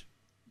charge?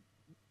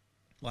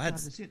 Well,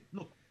 that's it.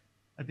 Look,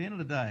 at the end of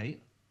the day,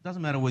 it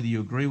doesn't matter whether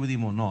you agree with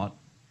him or not,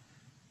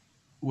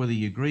 whether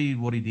you agree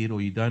with what he did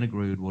or you don't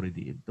agree with what he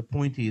did. The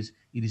point is,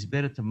 it is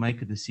better to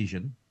make a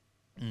decision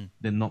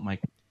than not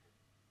make it.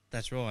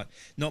 That's right.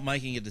 Not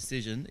making a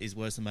decision is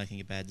worse than making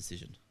a bad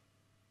decision.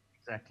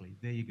 Exactly.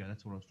 There you go.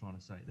 That's what I was trying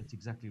to say. That's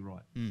exactly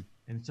right.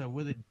 And so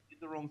whether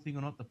the wrong thing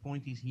or not. The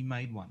point is he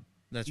made one.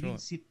 That's he right.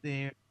 didn't sit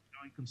there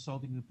going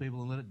consulting with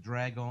people and let it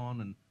drag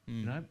on. And,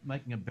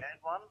 making a bad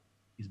one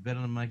is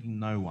better than making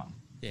no one.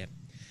 Yeah.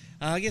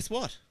 Guess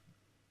what?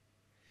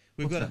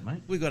 What's that,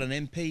 mate? We've got an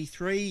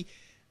MP3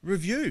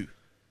 review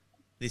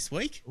this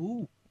week.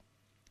 Ooh.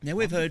 Now,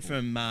 we've heard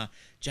from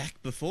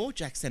Jack before.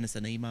 Jack sent us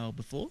an email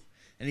before,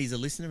 and he's a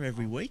listener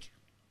every week.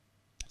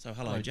 So,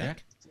 hello,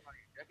 Jack. Jack,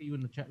 are you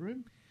in the chat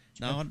room?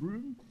 No,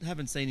 I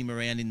haven't seen him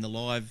around in the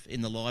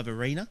live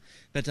arena,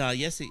 but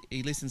yes,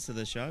 he listens to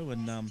the show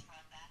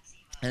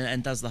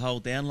and does the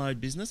whole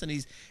download business, and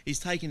he's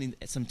taken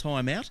some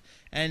time out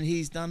and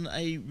he's done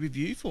a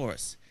review for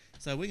us.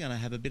 So we're going to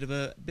have a bit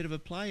of a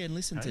play and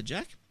listen to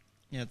Jack.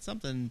 Yeah, it's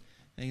something.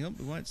 Hang on,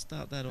 we won't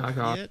start that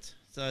off yet.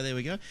 So there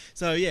we go.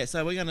 So yeah,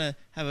 so we're going to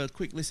have a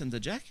quick listen to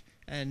Jack,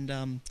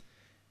 and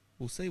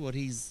we'll see what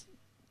he's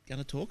going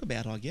to talk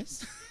about, I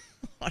guess.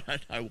 I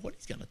don't know what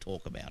he's going to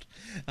talk about.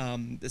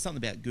 There's something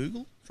about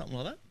Google, something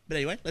like that. But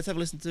anyway, let's have a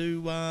listen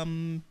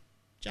to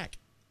Jack.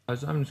 I'm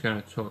just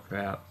going to talk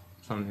about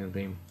something I've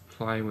been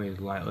playing with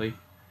lately.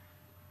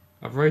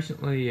 I've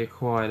recently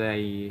acquired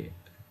a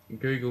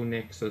Google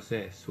Nexus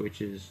S,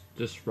 which is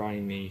just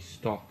running the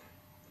stock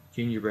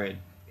Gingerbread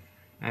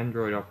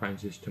Android operating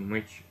system,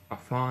 which I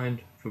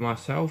find, for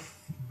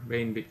myself,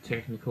 being a bit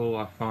technical,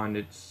 I find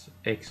it's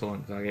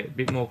excellent. I get a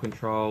bit more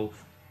control.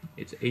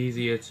 It's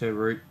easier to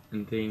root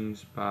and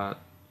things, but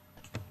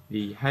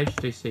the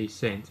HTC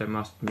Sense, I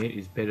must admit,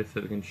 is better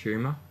for the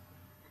consumer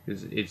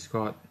because it's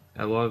got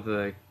a lot of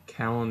the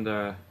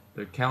calendar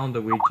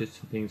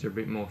widgets and things are a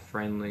bit more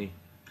friendly.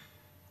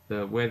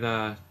 The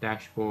weather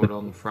dashboard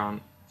on the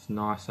front is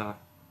nicer,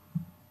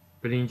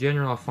 but in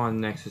general, I find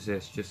the Nexus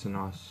S just a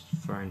nice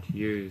phone to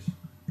use.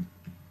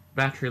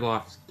 Battery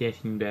life's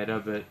getting better,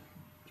 but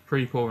it's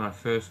pretty poor when I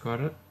first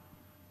got it,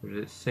 but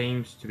it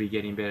seems to be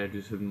getting better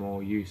just with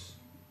more use.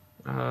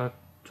 Talk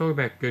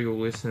about Google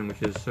Listen,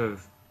 which is sort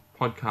of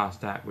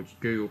podcast app which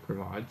Google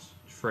provides.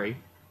 It's free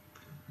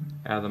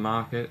out of the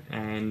market,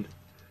 and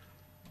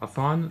I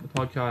find that the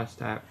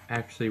podcast app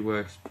actually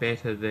works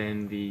better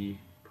than the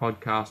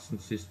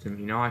podcasting system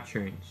in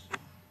iTunes,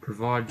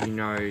 provided you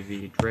know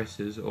the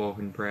addresses or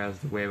can browse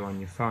the web on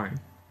your phone.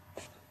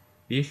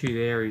 The issue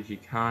there is you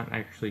can't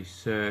actually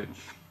search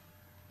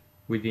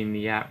within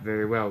the app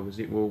very well because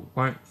it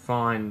won't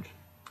find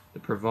the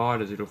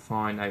providers, it'll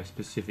find a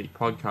specific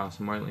podcast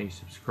and won't let you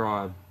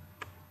subscribe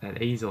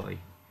that easily.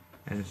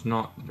 And it's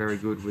not very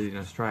good within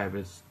Australia, but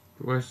it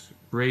works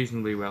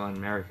reasonably well in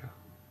America.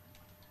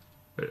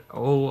 But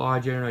all I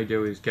generally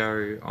do is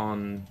go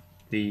on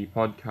the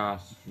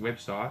podcast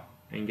website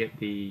and get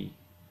the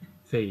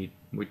feed,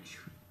 which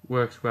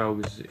works well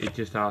because it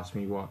just asks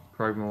me what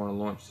program I want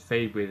to launch the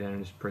feed with, and I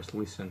just press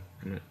listen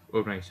and it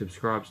automatically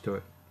subscribes to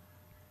it.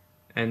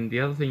 And the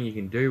other thing you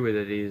can do with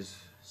it is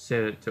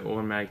set it to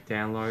automatic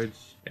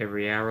downloads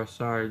every hour or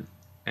so,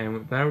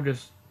 and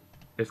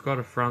it's got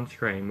a front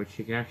screen which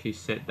you can actually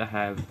set to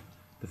have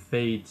the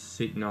feeds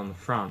sitting on the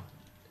front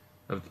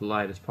of the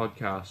latest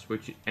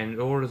podcasts, and it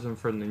orders them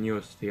from the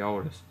newest to the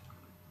oldest,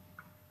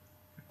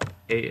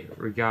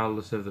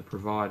 regardless of the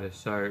provider.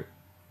 So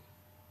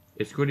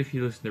it's good if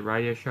you listen to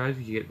radio shows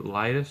because you get the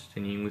latest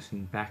and you can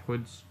listen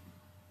backwards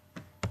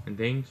and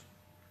things.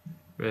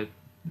 But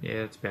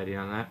yeah, that's about it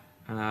on that.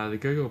 The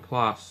Google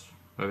Plus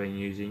I've been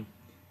using,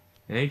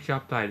 and each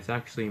update it's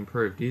actually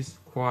improved. It is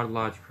quite a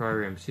large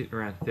program, sitting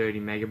around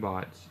 30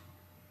 megabytes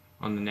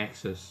on the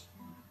Nexus.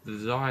 The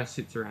Desire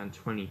sits around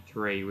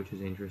 23, which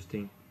is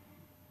interesting.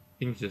 I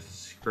think it's just the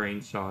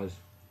screen size.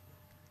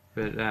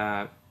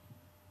 But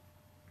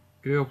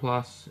Google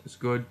Plus is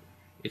good.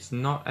 It's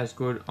not as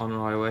good on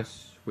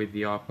iOS with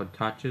the iPod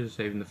Touches,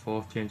 even the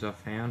 4th gens I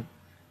found.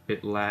 A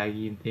bit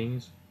laggy and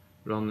things.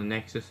 But on the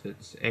Nexus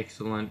it's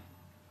excellent.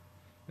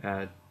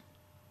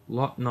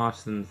 Lot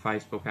nicer than the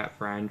Facebook app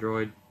for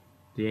Android.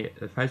 The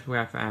Facebook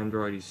app for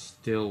Android is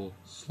still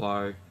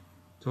slow.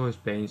 It's always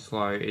been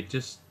slow.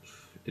 It's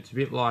a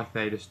bit like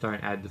they just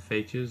don't add the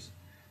features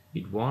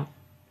you'd want.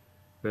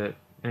 But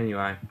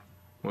anyway,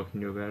 what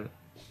can you do about it?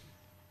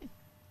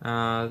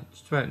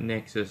 Just about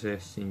Nexus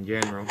S in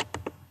general.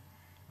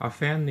 I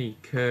found the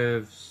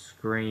curved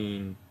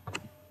screen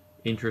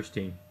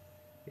interesting.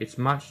 It's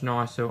much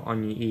nicer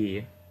on your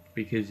ear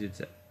because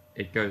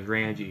it goes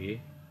round your ear,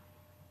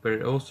 but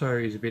it also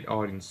is a bit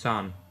odd in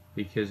sun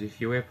because if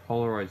you wear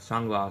Polaroid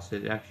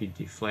sunglasses, it actually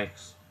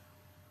deflects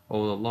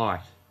all the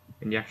light,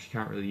 and you actually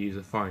can't really use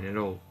the phone at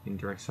all in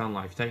direct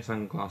sunlight. If you take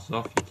sunglasses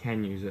off, you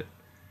can use it,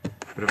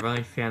 but I've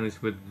only found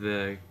this with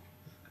the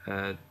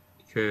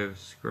curved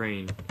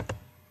screen.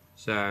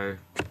 So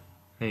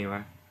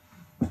anyway,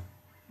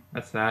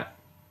 that's that.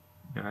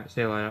 Alright,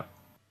 see you later.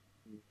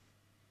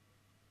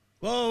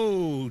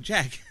 Whoa,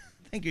 Jack!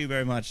 Thank you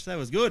very much. That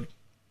was good.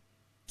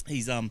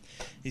 He's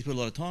put a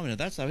lot of time into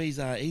that, so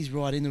he's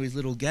right into his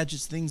little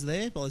gadgets things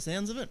there, by the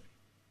sounds of it.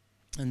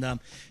 And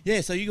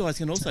yeah, so you guys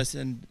can also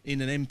send in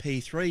an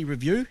MP3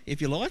 review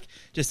if you like.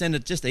 Just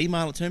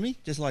email it to me,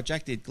 just like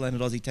Jack did, Glenn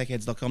at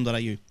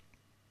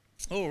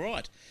aussietechheads.com.au. All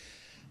right.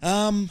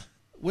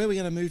 where are we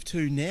going to move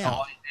to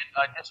now?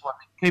 I just want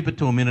to keep it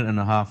to a minute and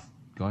a half,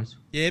 guys.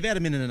 Yeah, about a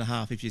minute and a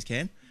half if you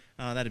can.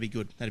 That'd be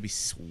good. That'd be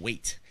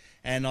sweet.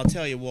 And I'll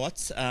tell you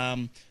what.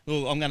 Well,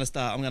 I'm going to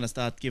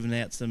start giving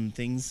out some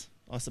things,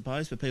 I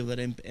suppose, for people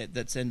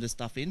that send us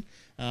stuff in.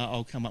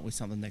 I'll come up with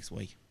something next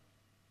week.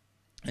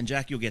 And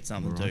Jack, you'll get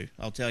something too.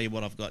 I'll tell you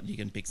what I've got, and you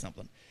can pick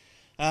something.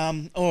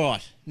 All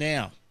right.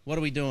 Now, what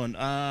are we doing?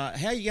 How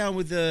are you going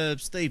with the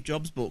Steve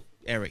Jobs book,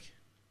 Eric?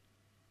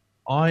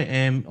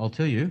 I'll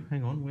tell you.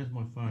 Hang on. Where's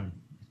my phone?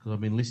 Because I've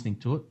been listening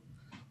to it.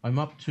 I'm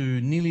up to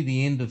nearly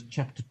the end of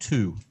chapter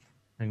 2.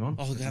 Hang on.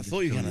 Oh, I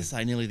thought you were going to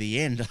say nearly the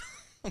end.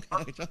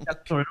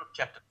 Sorry, not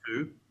chapter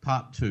 2.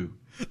 Part 2.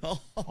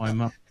 Oh,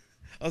 I'm up.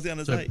 I was going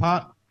to So say.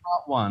 part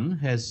 1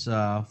 has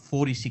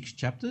 46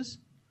 chapters.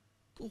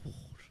 God.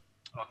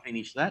 I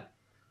finished that.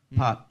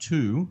 Part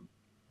 2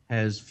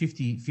 has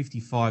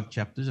 55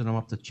 chapters, and I'm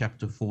up to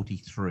chapter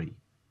 43.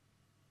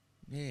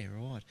 Yeah,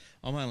 right.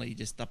 I'm only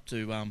just up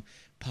to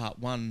part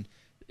 1,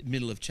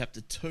 middle of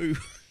chapter 2.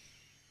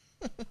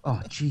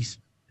 Oh, jeez,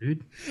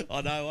 dude.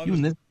 I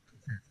know.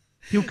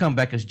 He'll come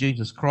back as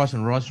Jesus Christ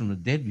and rise from the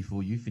dead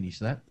before you finish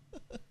that.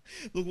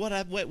 Look,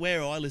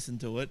 where I listen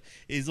to it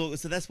is,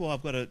 so that's why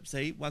I've got to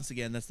see. Once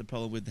again, that's the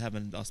problem with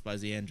having, I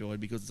suppose, the Android,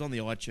 because it's on the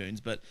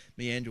iTunes, but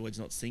my Android's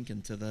not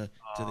syncing to the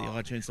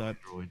iTunes. So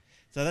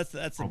that's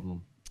a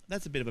problem.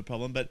 That's a bit of a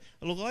problem. But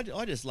look,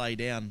 I just lay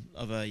down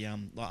of a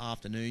like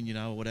afternoon,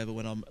 or whatever,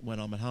 when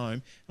I'm at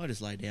home. I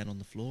just lay down on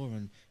the floor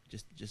and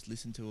just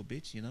listen to a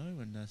bit,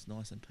 and it's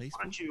nice and peaceful.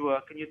 Why don't you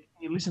can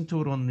you listen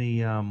to it on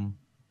the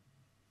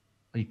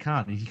You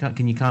can't. If you can't,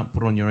 you can't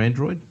put it on your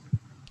Android?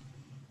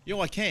 Yeah,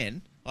 I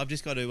can. I've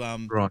just got to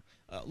right.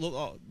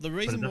 Look. The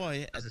reason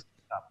why. Right.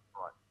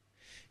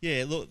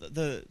 Yeah. Look.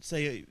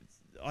 See,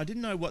 I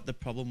didn't know what the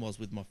problem was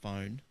with my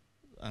phone.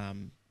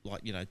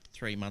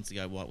 3 months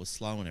ago, why it was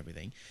slow and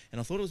everything,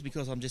 and I thought it was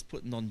because I'm just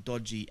putting on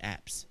dodgy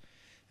apps,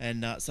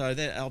 and so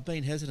that I've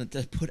been hesitant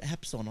to put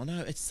apps on. I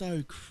know it's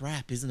so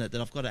crap, isn't it, that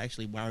I've got to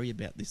actually worry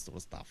about this sort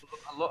of stuff.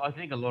 I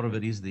think a lot of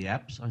it is the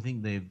apps. I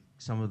think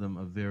some of them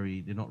are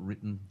they're not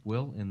written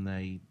well, and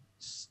they're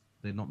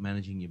not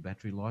managing your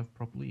battery life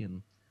properly,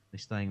 and they're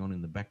staying on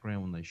in the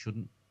background when they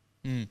shouldn't.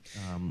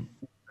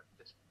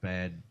 It's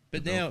bad.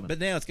 But now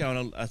it's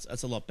going.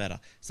 It's a lot better.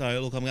 So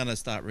look, I'm going to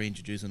start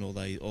reintroducing all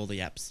the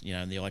apps,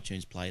 and the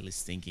iTunes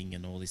playlist syncing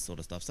and all this sort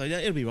of stuff. So yeah,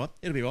 it'll be right.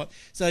 It'll be right.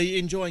 So you're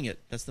enjoying it.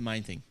 That's the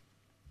main thing.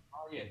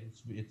 Oh yeah,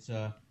 it's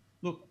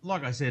look,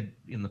 like I said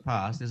in the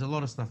past, there's a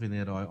lot of stuff in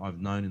there that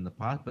I've known in the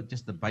past, but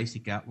just the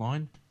basic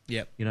outline.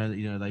 Yep. They go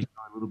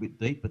a little bit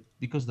deep, but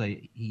because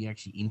he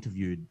actually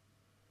interviewed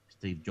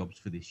Steve Jobs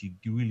for this, you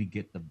really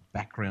get the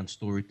background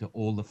story to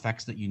all the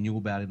facts that you knew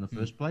about in the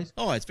first place.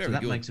 Oh, it's very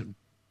good. That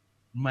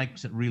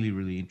makes it really,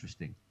 really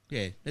interesting.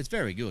 Yeah, it's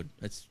very good.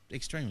 It's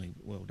extremely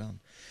well done.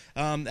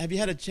 Have you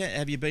had a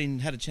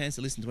chance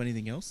to listen to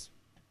anything else?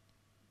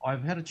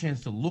 I've had a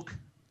chance to look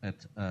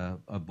at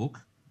a book,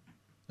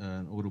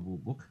 an Audible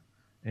book,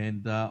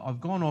 and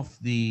I've gone off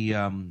the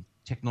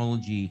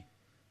technology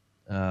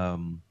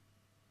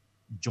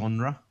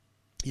genre,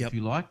 if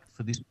you like,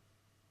 for this.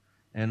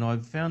 And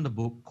I've found a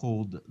book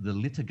called The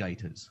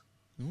Litigators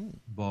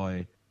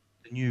by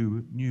the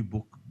new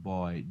book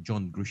by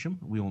John Grisham.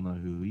 We all know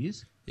who he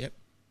is. Yep.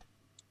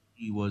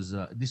 He was.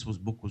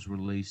 Book was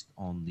released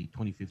on the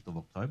 25th of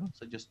October,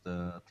 so just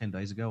 10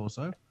 days ago or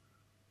so,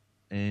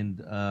 and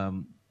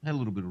had a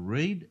little bit of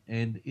read,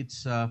 and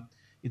it's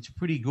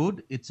pretty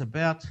good. It's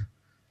about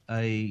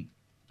a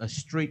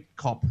street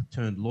cop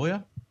turned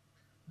lawyer,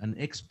 an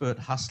expert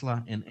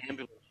hustler and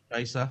ambulance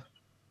chaser,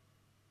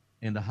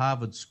 and a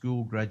Harvard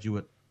School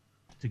graduate.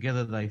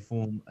 Together they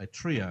form a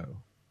trio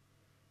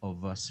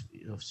of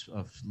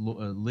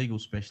legal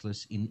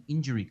specialists in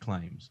injury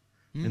claims.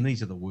 And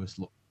these are the worst.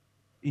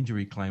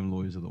 Injury claim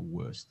lawyers are the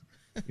worst.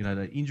 They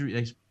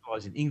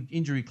specialize in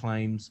injury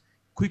claims,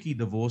 quickie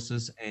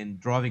divorces, and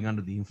driving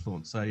under the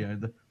influence. So,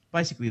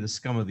 basically the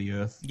scum of the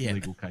earth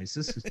legal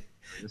cases.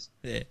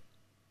 Yeah.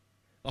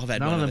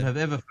 None of them have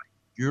ever faced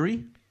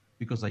jury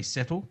because they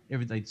settle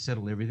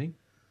everything.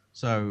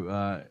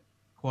 So,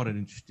 quite an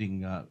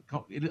interesting.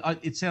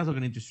 It sounds like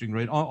an interesting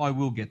read. I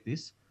will get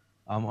this.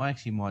 I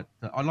actually might.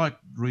 I like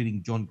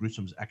reading John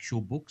Grisham's actual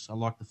books. I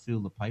like to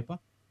feel the paper,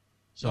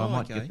 so I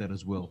might get that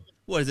as well.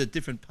 What is it?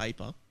 Different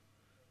paper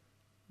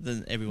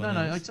than everyone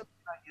else? No.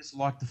 I just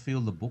like to feel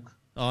the book.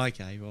 Oh,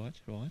 okay, right.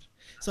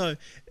 So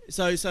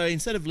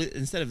instead of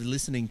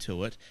listening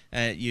to it,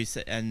 you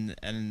and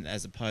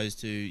as opposed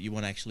to you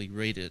want to actually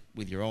read it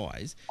with your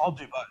eyes. I'll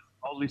do both.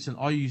 I'll listen.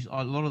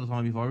 A lot of the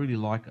time, if I really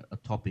like a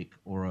topic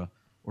or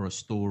a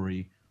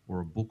story or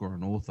a book or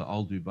an author,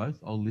 I'll do both.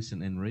 I'll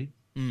listen and read.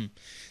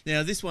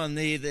 Now, this one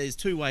there's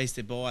two ways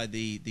to buy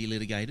the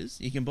litigators.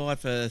 You can buy it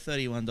for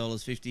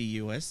 $31.50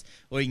 US,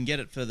 or you can get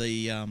it for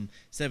the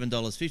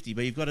 $7.50.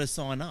 But you've got to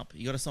sign up.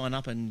 You've got to sign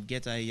up and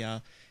get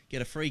a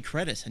get a free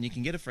credit. And you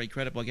can get a free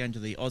credit by going to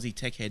the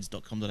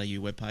aussietechheads.com.au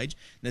webpage.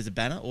 There's a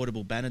banner,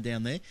 Audible banner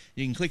down there.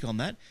 You can click on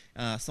that,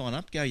 sign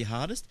up, go your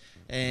hardest.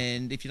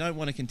 And if you don't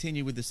want to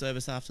continue with the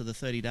service after the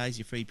 30 days,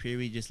 your free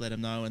period, just let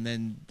them know, and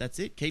then that's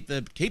it. Keep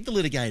the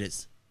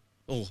litigators.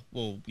 Oh,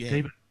 well, yeah.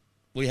 Keep it.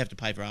 We have to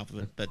pay for half of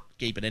it, but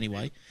keep it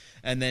anyway.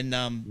 And then,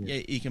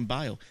 you can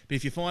bail. But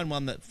if you find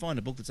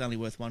a book that's only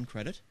worth one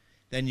credit,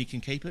 then you can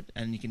keep it,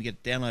 and you can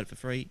download it for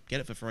free, get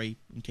it for free,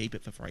 and keep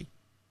it for free.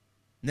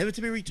 Never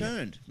to be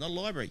returned. Not a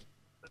library.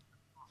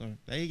 So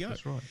there you go.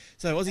 That's right.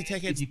 So Aussie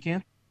Tech Heads. If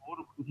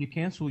you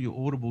cancel your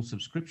Audible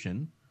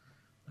subscription,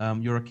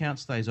 your account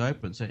stays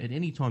open. So at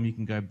any time you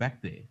can go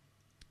back there,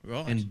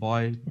 Right. and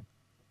buy.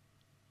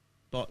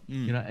 But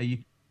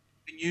You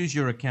can use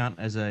your account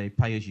as a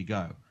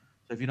pay-as-you-go.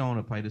 So if you don't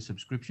want to pay the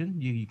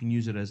subscription, you can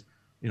use it as,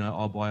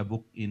 I'll buy a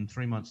book in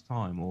 3 months'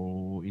 time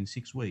or in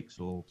 6 weeks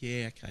or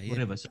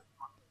whatever. So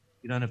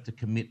you don't have to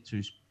commit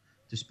to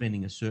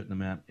spending a certain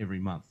amount every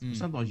month.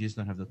 Sometimes you just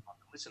don't have the time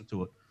to listen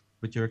to it,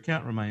 but your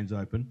account remains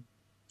open.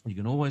 You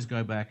can always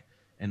go back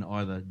and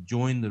either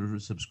join the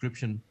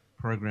subscription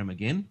program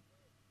again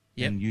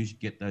and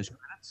get those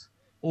credits,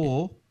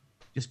 or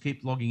just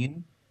keep logging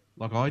in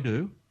like I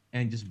do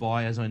and just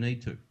buy as I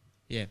need to.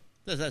 Yeah.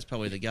 That's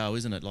probably the go,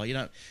 isn't it? Like you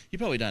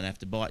probably don't have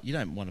to buy it. You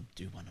don't want to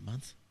do one a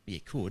month. You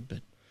could,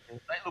 but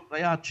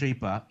They are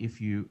cheaper if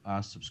you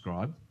are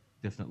subscribed,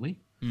 definitely.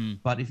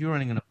 But if you're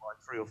only going to buy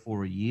 3 or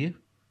 4 a year,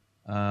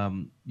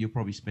 you'll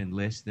probably spend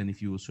less than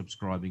if you were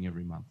subscribing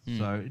every month.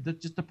 So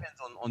it just depends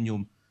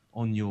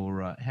on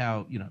your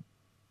how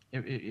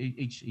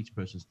each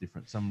person's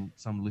different. Some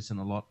listen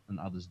a lot and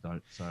others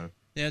don't. So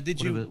now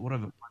did you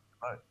have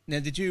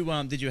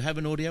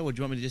an audio, or do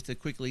you want me to just to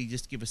quickly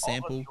just give a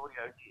sample? I've got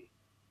the audio here.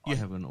 I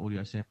have an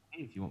audio sample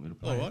here if you want me to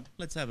play. All right,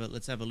 let's have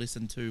a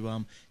listen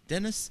to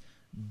Dennis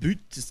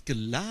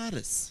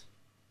Boutsikaris.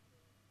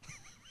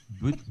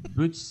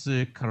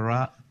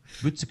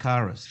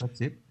 Boutsikaris,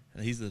 that's it.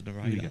 He's the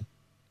narrator. Of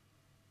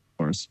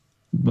course,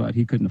 but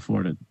he couldn't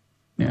afford it.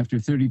 After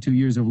 32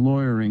 years of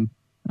lawyering,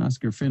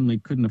 Oscar Finley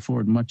couldn't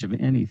afford much of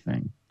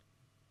anything.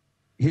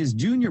 His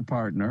junior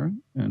partner,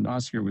 and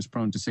Oscar was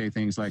prone to say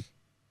things like,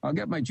 "I'll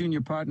get my junior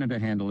partner to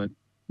handle it,"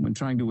 when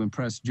trying to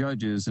impress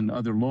judges and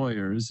other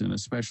lawyers, and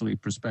especially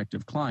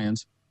prospective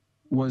clients,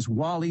 was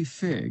Wally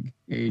Figg,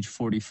 age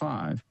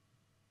 45.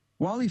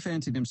 Wally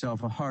fancied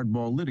himself a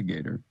hardball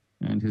litigator,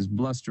 and his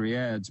blustery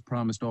ads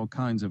promised all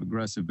kinds of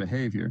aggressive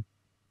behavior.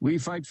 "We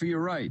fight for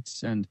your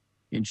rights," and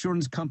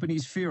 "insurance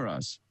companies fear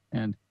us,"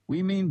 and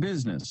 "we mean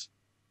business."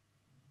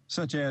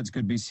 Such ads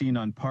could be seen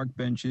on park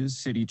benches,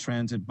 city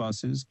transit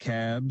buses,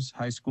 cabs,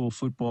 high school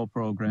football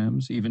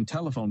programs, even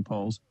telephone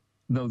poles,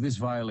 though this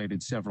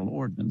violated several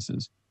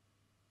ordinances.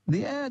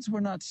 The ads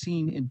were not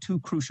seen in two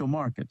crucial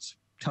markets,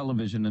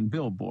 television and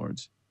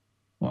billboards.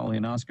 Wally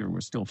and Oscar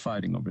were still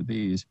fighting over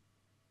these.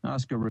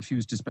 Oscar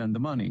refused to spend the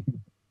money.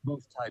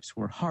 Both types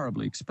were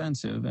horribly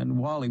expensive, and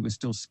Wally was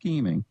still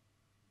scheming.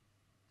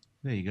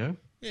 There you go.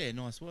 Yeah,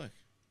 nice work.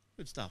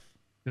 Good stuff.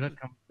 Did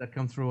that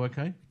come through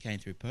okay? It came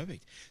through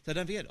perfect. So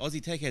don't forget,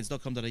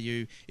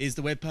 aussietechheads.com.au is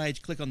the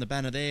webpage. Click on the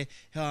banner there.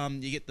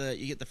 You get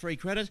the free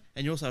credit,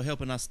 and you're also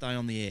helping us stay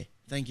on the air.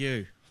 Thank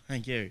you.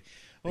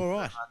 All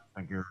right.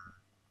 Thank you.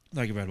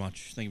 Thank you very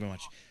much.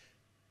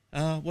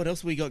 What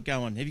else we got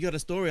going? Have you got a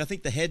story? I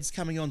think the Head's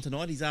coming on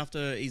tonight. He's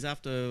after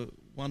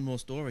one more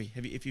story.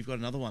 If you've got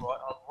another one? Right,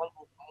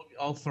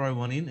 I'll throw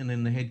one in, and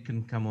then the Head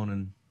can come on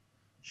and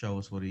show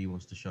us what he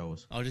wants to show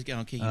us. I'll just go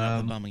and kick him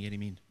up the bum and get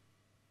him in.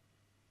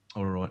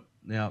 All right.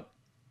 Now,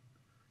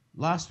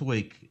 last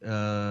week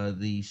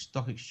the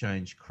stock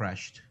exchange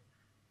crashed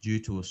due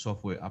to a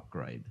software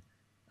upgrade,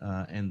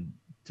 and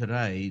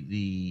today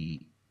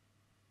the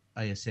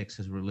ASX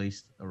has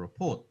released a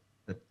report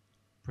that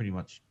pretty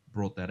much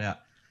brought that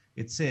out.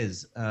 It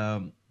says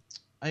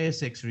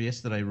ASX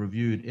yesterday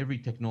reviewed every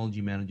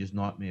technology manager's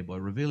nightmare by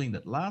revealing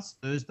that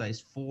last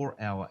Thursday's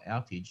 4-hour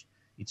outage,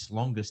 its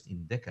longest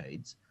in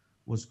decades,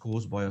 was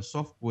caused by a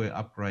software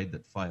upgrade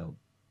that failed.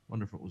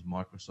 Wonder if it was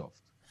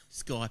Microsoft.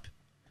 Skype.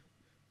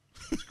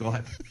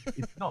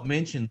 It's not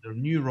mentioned the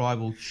new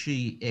rival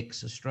Chi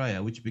X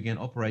Australia, which began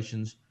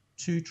operations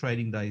 2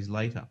 trading days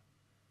later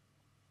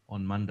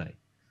on Monday.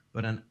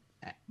 But an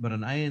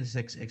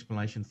ASX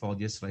explanation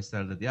filed yesterday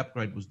stated that the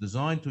upgrade was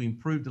designed to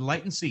improve the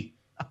latency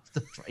of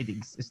the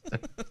trading system.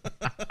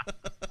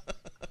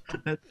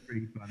 That's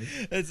pretty funny.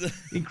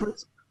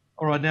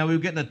 All right, now we're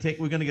going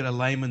to get a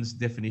layman's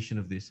definition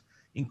of this.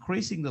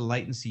 Increasing the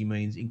latency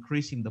means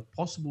increasing the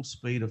possible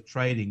speed of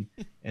trading,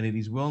 and it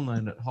is well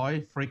known that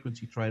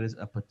high-frequency traders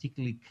are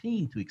particularly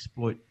keen to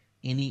exploit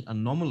any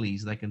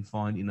anomalies they can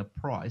find in a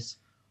price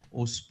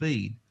or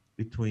speed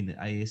between the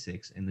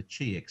ASX and the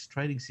Chi-X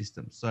trading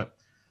system. So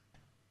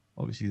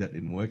obviously that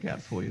didn't work out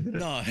for you, did it?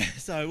 No.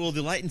 So, well,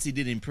 the latency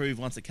did improve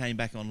once it came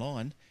back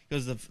online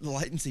because the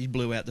latency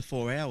blew out to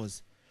 4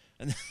 hours.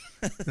 And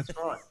that's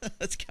right.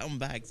 It's come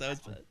back. So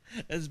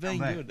it's been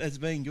good. It's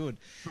been good.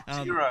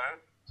 From 0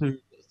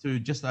 to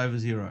just over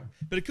 0.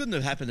 But it couldn't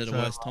have happened at a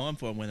worse time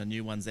for them when a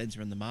new one's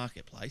entering the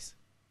marketplace.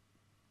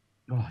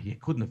 Oh, yeah,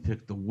 couldn't have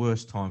picked the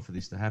worst time for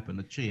this to happen.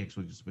 The GX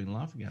would have just been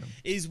laughing at him.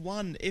 Is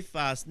one, if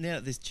now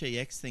that this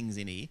GX thing's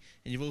in here,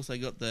 and you've also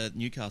got the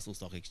Newcastle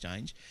Stock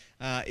Exchange,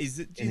 is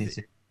it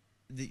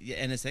the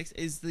NSX,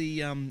 is the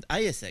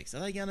ASX, are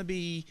they going to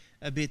be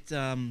a bit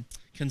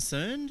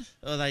concerned,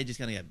 or are they just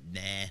going to go,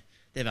 nah,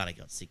 they've only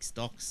got 6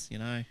 stocks,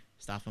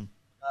 stuff them?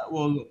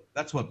 Well, look,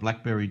 that's what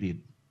BlackBerry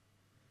did.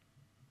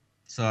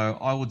 So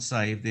I would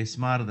say if they're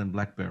smarter than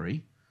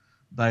BlackBerry,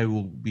 they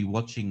will be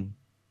watching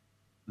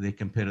their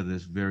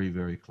competitors very,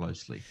 very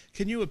closely.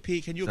 Can your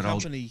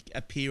company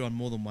appear on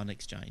more than one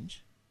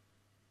exchange?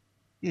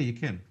 Yeah, you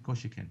can. Of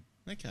course you can.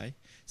 Okay.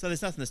 So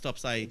there's nothing to stop,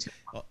 say,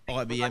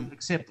 IBM...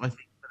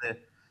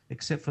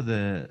 Except for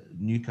the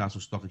Newcastle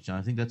Stock Exchange.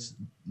 I think that's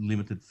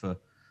limited for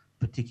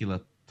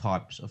particular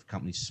types of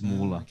companies,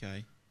 smaller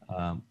companies.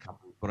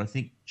 But I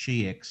think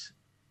GX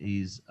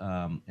is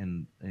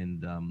and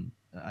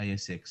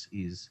ASX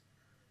is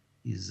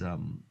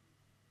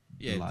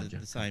larger.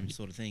 The same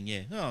sort of thing.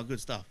 Yeah. Oh, good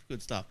stuff.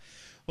 Good stuff.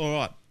 All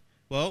right.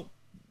 Well,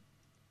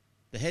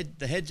 the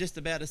head just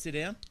about to sit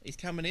down. He's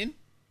coming in,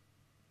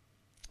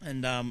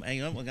 and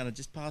hang on, we're going to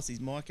just pass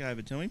his mic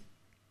over to him,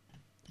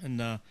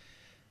 and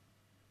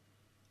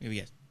here we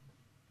go.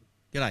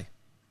 G'day.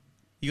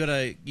 You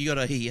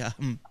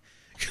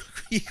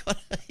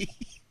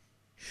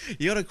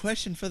got a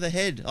question for the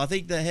head. I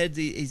think the head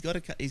he's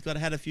got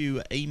had a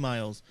few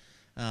emails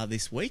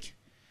this week,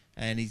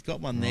 and he's got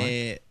one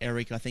there,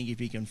 Eric. I think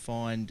if you can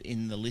find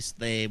in the list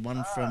there, which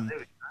one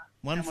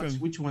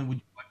would you like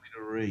me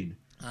to read?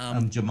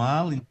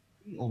 Jamal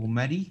or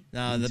Maddie?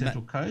 No, the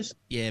Central Coast.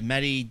 Yeah,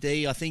 Maddie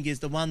D, I think,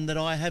 is the one that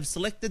I have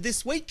selected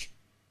this week.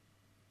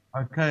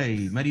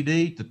 Okay, Maddie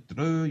D,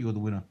 you're the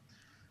winner.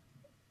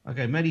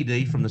 Okay, Maddie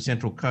D from the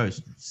Central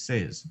Coast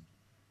says,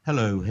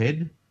 "Hello,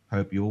 Head.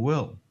 Hope you're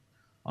well.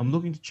 I'm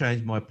looking to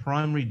change my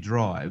primary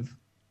drive,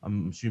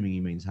 I'm assuming he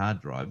means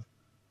hard drive,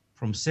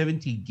 from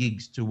 70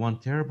 gigs to 1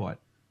 terabyte.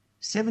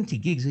 70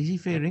 gigs? Is he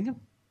fair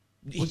income?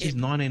 What's his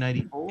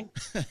 1984?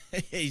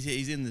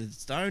 he's in the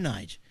Stone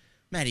Age.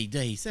 Matty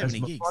D,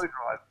 70 gigs.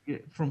 Drive,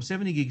 from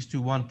 70 gigs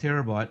to 1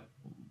 terabyte,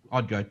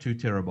 I'd go 2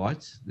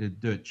 terabytes. They're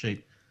dirt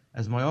cheap.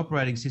 As my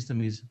operating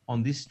system is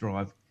on this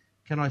drive,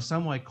 can I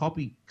some way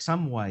copy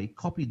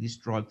this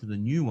drive to the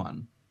new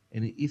one?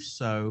 And if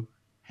so,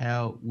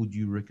 how would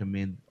you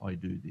recommend I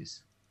do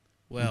this?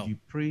 Well,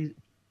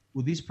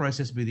 will this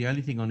process be the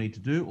only thing I need to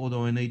do, or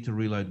do I need to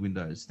reload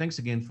Windows? Thanks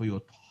again for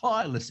your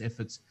tireless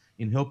efforts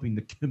in helping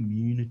the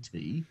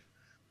community.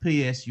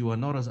 P.S. You are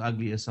not as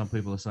ugly as some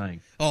people are saying."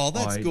 Oh,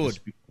 that's good.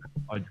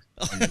 I dispute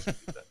that.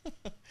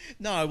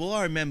 No, well,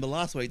 I remember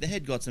last week the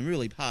head got some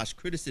really harsh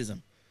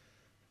criticism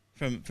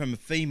from a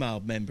female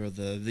member of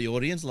the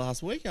audience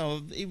last week.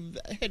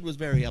 The head was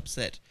very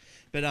upset,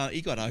 but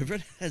he got over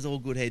it, as all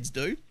good heads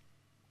do.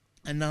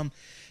 And now,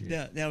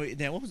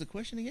 what was the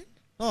question again?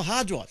 Oh,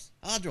 hard drives.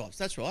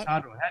 That's right.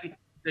 Hard drive.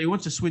 He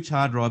wants to switch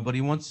hard drive, but he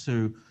wants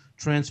to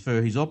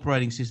transfer his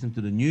operating system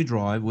to the new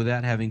drive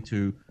without having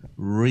to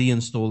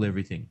reinstall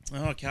everything.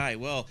 Okay,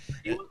 well,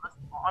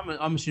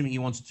 I'm assuming he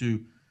wants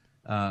to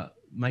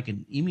make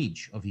an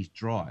image of his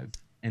drive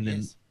and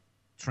then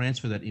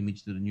transfer that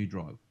image to the new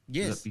drive.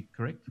 Yes. Would that be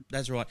correct?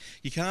 That's right.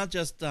 You can't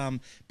just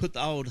put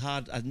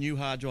the new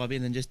hard drive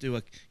in and just do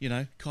a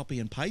copy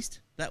and paste.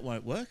 That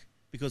won't work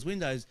because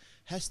Windows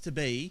has to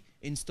be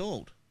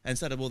installed, and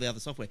so do all the other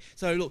software.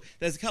 So look,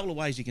 there's a couple of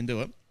ways you can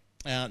do it.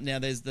 Now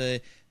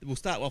we'll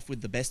start off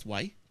with the best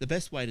way. The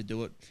best way to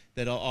do it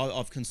that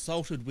I've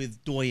consulted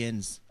with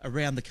doyens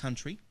around the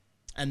country,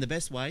 and the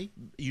best way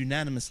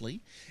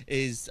unanimously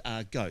is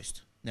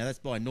Ghost. Now that's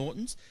by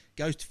Norton's.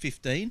 Ghost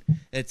 15.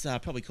 It's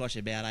probably cost you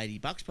about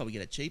 $80. Probably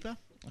get it cheaper.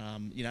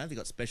 They've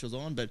got specials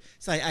on, but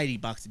say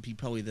 $80 would be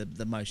probably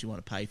the most you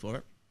want to pay for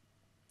it.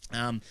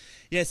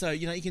 So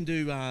you can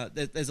do.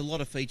 There's a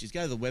lot of features.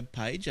 Go to the web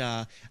page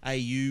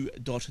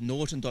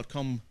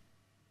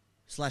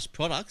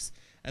au.norton.com/products.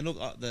 And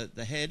look,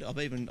 the head. I've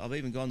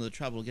even gone to the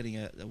trouble of getting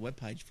a web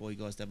page for you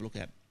guys to have a look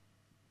at.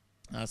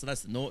 So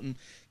that's the Norton.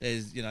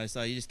 There's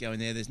so you just go in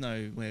there. There's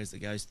no where's the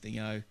Ghost thing?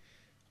 Oh,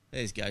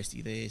 there's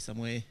Ghosty there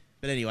somewhere.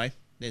 But anyway,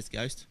 there's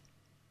Ghost.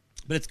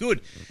 But it's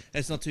good.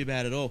 It's not too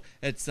bad at all.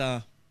 It's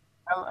how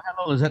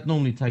long does that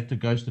normally take to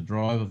Ghost a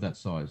drive of that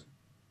size?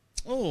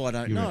 Oh, I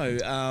don't know.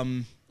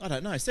 I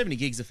don't know. 70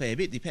 gigs a fair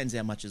bit. Depends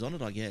how much is on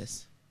it, I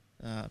guess.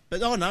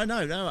 But no.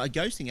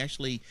 Ghosting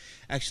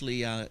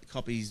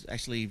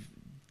actually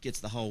gets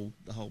the whole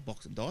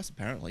box of dice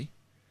apparently.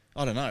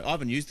 I don't know. I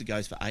haven't used the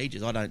Ghost for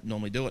ages. I don't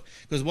normally do it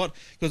because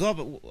I've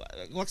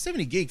like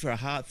 70 gig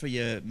for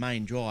your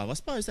main drive. I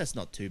suppose that's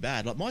not too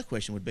bad. Like my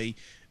question would be,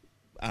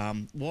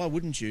 why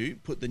wouldn't you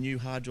put the new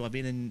hard drive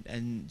in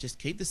and just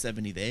keep the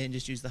 70 there and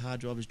just use the hard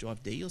drive as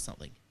drive D or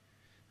something?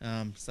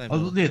 That's the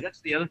other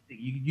thing.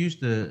 You could use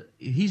it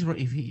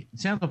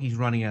sounds like he's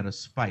running out of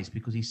space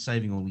because he's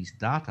saving all his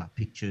data,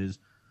 pictures,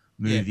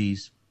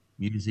 movies,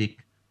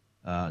 music,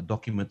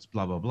 documents,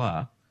 blah blah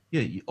blah.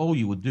 Yeah, all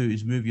you would do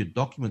is move your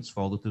documents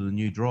folder to the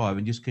new drive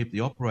and just keep the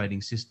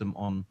operating system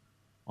on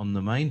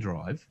the main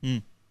drive.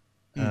 And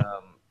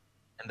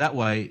that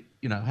way,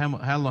 you know,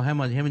 how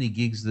many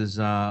gigs does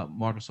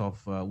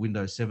Microsoft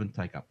Windows 7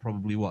 take up?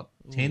 Probably what,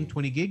 10, Ooh.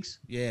 20 gigs?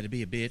 Yeah, it'd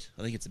be a bit.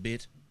 I think it's a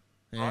bit.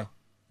 Yeah. Right.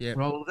 Yeah.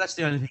 Well, that's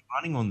the only thing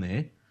running on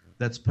there.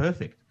 That's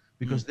perfect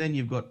because Mm. then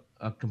you've got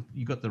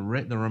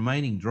the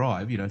remaining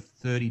drive,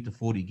 30 to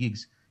 40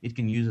 gigs. It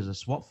can use as a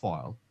swap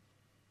file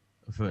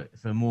for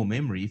more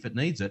memory if it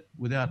needs it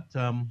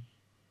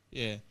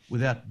Yeah.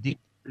 without digging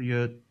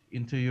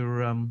into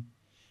your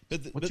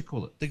But what you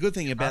call it, the good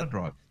thing your about data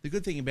drive. the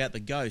good thing about the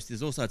Ghost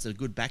is also it's a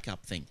good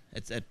backup thing.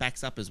 It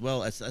backs up as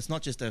well. It's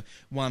not just a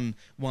one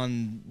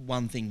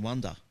thing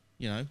wonder.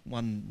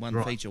 One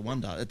Right. feature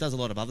wonder. It does a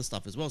lot of other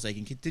stuff as well, so you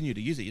can continue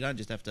to use it. You don't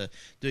just have to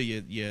do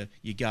your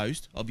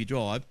Ghost of your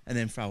drive and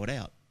then throw it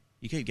out.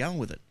 You keep going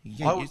with it. You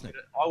keep using it.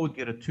 I would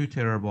get a 2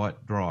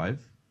 terabyte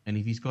drive, and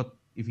if he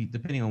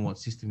depending on what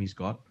system he's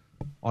got,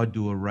 I'd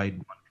do a RAID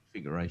 1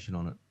 configuration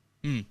on it.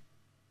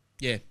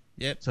 Yeah.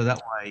 Yep. So that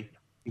way,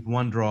 if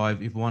one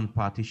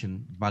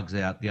partition bugs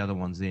out, the other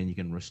one's there and you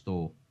can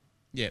restore.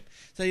 Yep.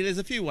 So there's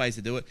a few ways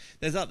to do it.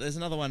 There's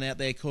another one out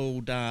there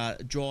called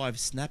Drive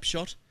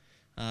Snapshot.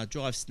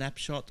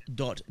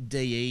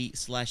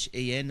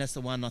 DriveSnapshot.de/en. That's the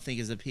one I think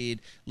has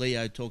appeared.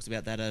 Leo talks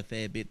about that a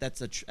fair bit.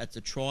 That's a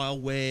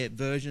trialware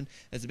version.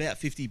 It's about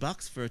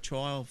 $50 for a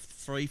trial,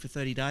 free for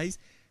 30 days.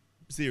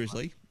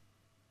 Seriously,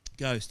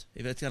 Ghost.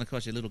 If it's going to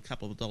cost you a little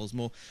couple of dollars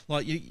more,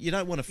 like you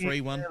don't want a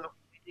free one. Look,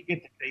 you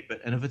get to keep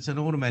it, and if it's an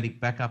automatic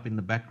backup in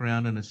the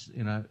background, and it's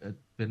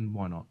then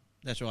why not?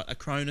 That's right.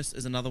 Acronis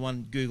is another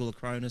one. Google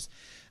Acronis.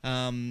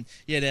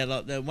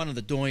 They're one of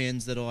the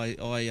doyens that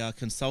I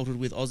consulted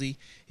with, Aussie.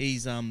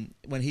 He's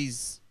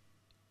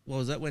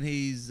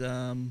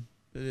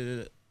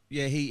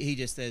he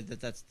just said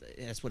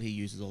that's what he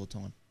uses all the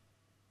time.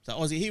 So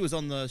Aussie, he was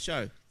on the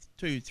show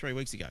 2-3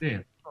 weeks ago. Yeah,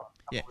 a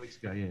couple of weeks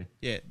ago. Yeah.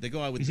 Yeah, the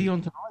guy with. Is he on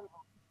tonight?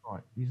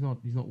 Right. He's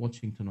not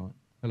watching tonight.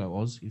 Hello,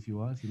 Oz, if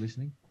you're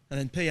listening. And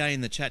then PA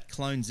in the chat,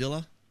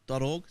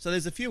 clonezilla.org. So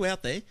there's a few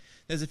out there.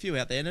 And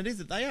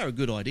they are a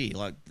good idea.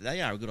 Like,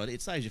 they are a good idea.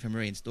 It saves you from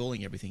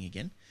reinstalling everything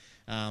again.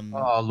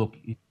 Look,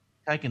 you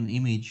take an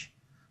image,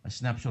 a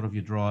snapshot of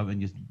your drive, and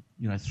just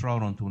throw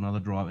it onto another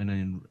drive, and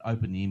then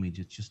open the image.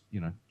 It's just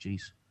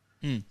geez,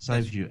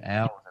 saves you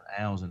hours and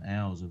hours and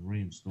hours of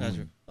reinstalling. That's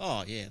right.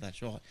 Oh yeah,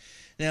 that's right.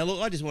 Now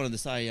look, I just wanted to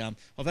say I've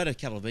had a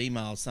couple of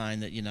emails saying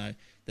that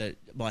that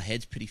my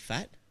head's pretty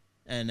fat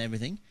and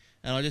everything,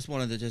 and I just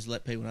wanted to just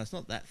let people know it's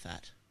not that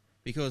fat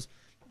because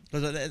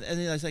and then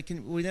they say,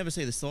 we never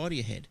see the side of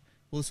your head.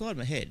 Well, the side of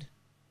my head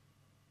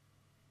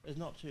is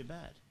not too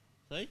bad.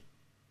 See?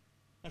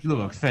 That's You look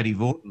right. like Fatty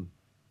Vorton.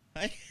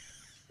 Hey?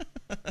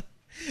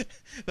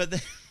 But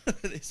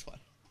this one.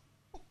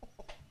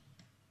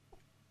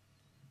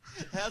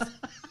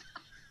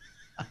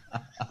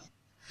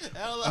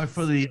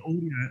 For the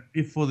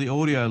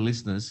audio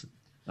listeners,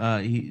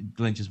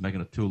 Glenn's just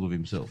making a tool of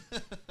himself.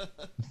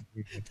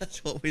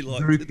 That's what we like.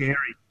 Very to do.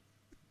 scary.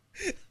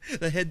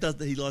 The head does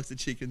that. He likes the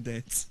chicken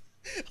dance.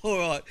 All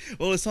right.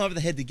 Well, it's time for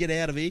the head to get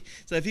out of here.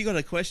 So if you've got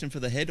a question for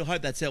the head, I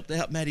hope that's helped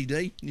out, Matty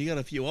D. You got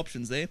a few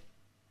options there.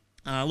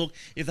 Look,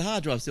 if the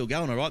hard drive's still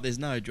going all right, there's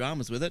no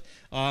dramas with it.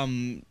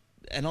 And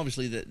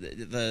obviously,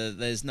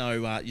 there's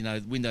no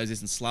Windows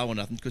isn't slow or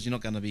nothing because you're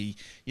not going to be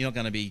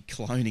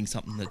cloning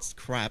something that's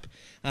crap.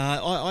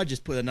 I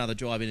just put another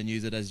drive in and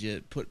use it as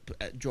you put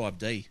drive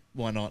D.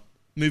 Why not?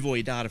 Move all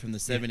your data from the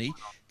 70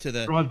 to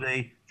the Drive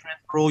D.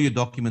 Transfer all your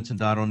documents and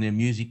data on there,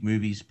 music,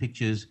 movies,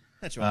 pictures.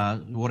 That's right.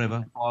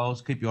 Whatever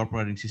files. Keep your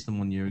operating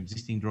system on your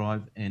existing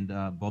drive, and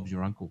Bob's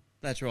your uncle.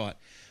 That's right.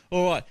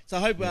 All right. So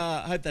I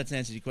hope that's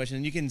answered your question.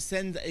 And you can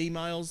send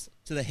emails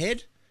to the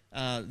head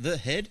at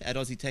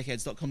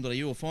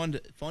aussietechheads.com.au, or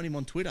find him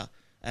on Twitter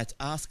at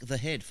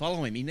askthehead.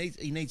 Follow him. He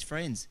needs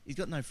friends. He's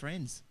got no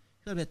friends.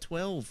 He's got about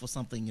 12 or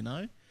something.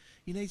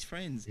 He needs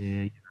friends.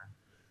 Yeah,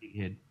 big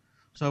head.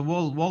 So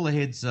while the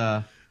head's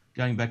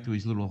going back to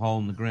his little hole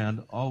in the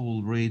ground, I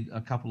will read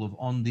a couple of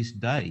on this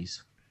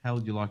days. How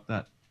would you like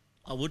that?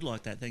 I would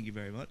like that. Thank you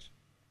very much.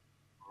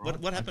 Right,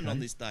 What happened okay. on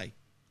this day?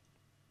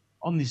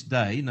 On this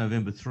day,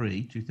 November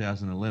 3,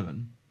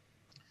 2011,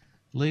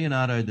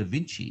 Leonardo da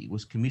Vinci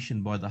was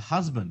commissioned by the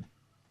husband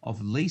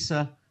of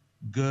Lisa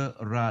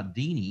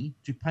Gherardini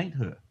to paint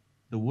her.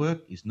 The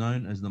work is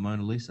known as the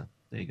Mona Lisa.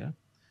 There you go.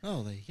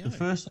 Oh, there you go. The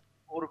first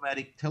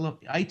automatic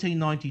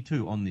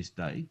 1892 on this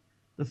day,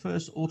 the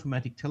first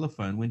automatic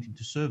telephone went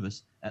into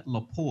service at La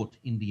Porte,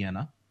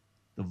 Indiana.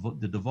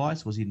 The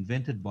device was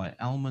invented by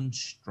Almond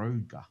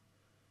Stroger.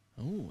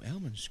 Oh,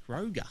 Almond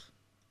Stroger.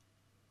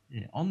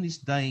 Yeah. On this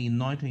day in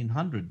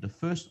 1900, the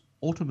first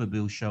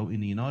automobile show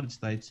in the United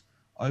States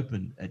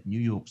opened at New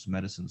York's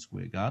Madison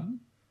Square Garden.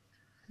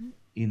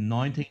 In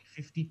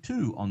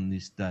 1952, on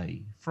this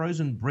day,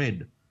 frozen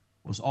bread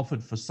was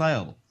offered for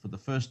sale for the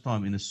first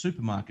time in a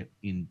supermarket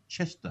in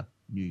Chester,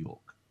 New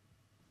York.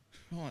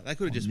 Right, they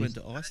could have just went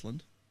to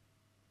Iceland.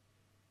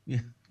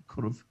 Yeah,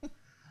 could have.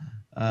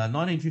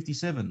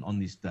 1957, on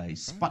this day,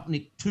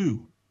 Sputnik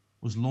 2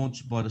 was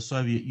launched by the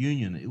Soviet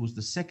Union. It was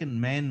the second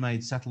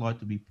man-made satellite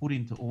to be put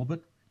into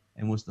orbit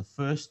and was the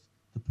first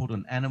to put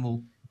an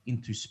animal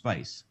into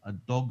space. A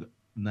dog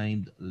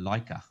named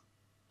Leica.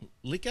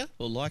 Liquor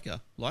or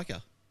Leica?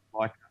 Leica.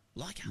 Leica.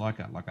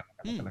 Leica.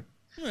 Leica.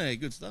 Yeah,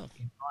 good stuff.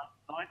 In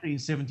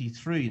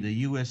 1973, the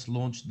US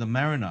launched the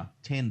Mariner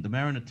 10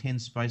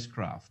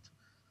 spacecraft.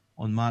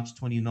 On March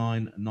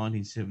 29,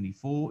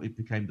 1974, it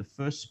became the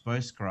first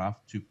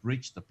spacecraft to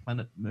reach the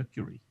planet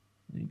Mercury.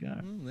 There you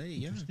go. There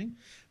you go. Interesting.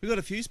 We've got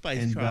a few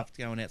spacecraft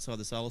going outside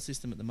the solar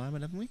system at the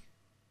moment, haven't we?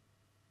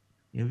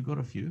 Yeah, we've got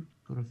a few.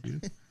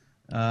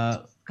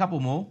 Couple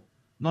more.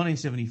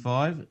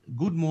 1975,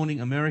 Good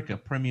Morning America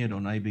premiered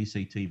on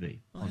ABC TV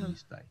on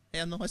this day.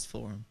 How nice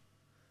for him.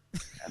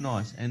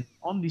 Nice. And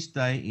on this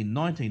day in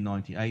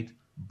 1998,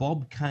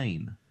 Bob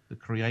Kane, the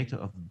creator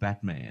of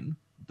Batman,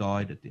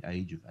 died at the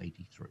age of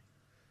 83.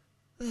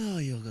 Oh,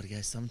 you've got to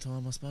go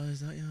sometime, I suppose,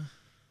 don't you?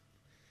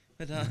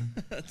 But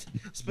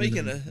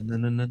speaking of...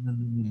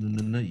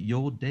 No,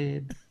 you're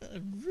dead.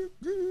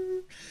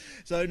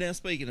 So now,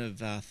 speaking of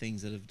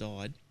things that have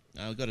died,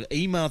 I got an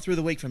email through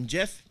the week from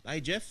Jeff. Hey,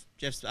 Jeff.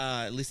 Jeff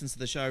listens to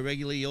the show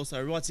regularly. He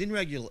also writes in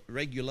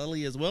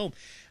regularly as well.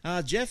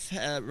 Jeff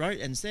wrote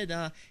and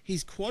said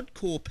his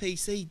quad-core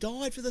PC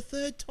died for the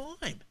third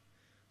time.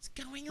 What's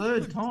going on?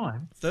 Third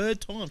time? Third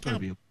time.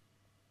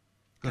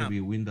 Got to be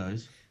a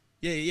Windows.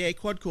 Yeah,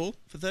 quad-core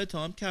for third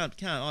time. Can't.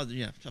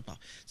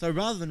 So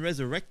rather than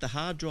resurrect the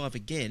hard drive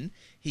again,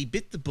 he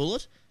bit the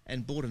bullet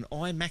and bought an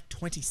iMac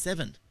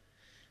 27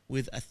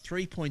 with a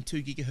 3.2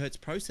 gigahertz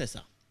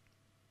processor.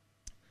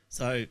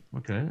 So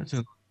okay, that's a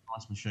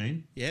nice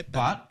machine. Yeah,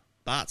 but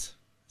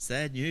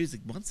sad news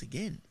once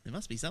again. There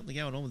must be something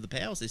going on with the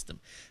power system.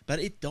 But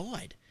it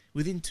died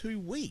within 2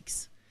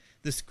 weeks.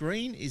 The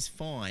screen is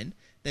fine.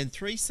 Then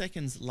 3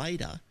 seconds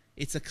later,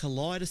 it's a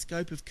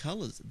kaleidoscope of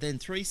colours. Then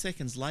 3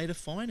 seconds later,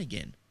 fine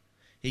again.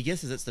 He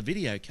guesses it's the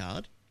video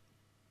card.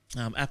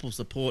 Apple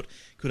support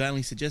could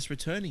only suggest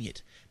returning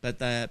it, but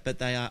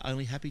they are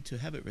only happy to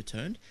have it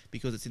returned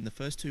because it's in the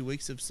first 2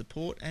 weeks of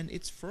support and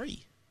it's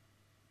free.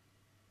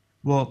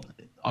 Well,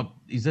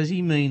 does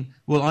he mean...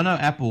 Well, I know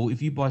Apple,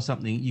 if you buy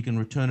something, you can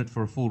return it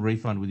for a full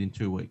refund within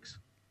 2 weeks.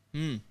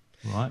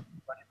 Right?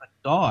 But if it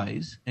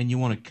dies and you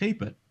want to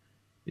keep it,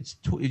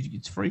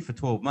 it's free for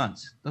 12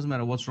 months. Doesn't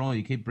matter what's wrong.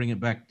 You keep bringing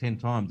it back 10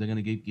 times, they're going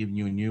to keep giving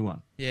you a new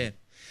one. Yeah.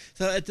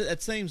 So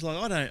it seems like...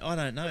 I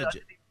don't know.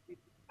 Did he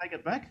take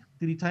it back?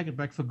 Did he take it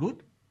back for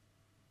good?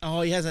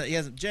 Oh, he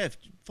hasn't. Jeff,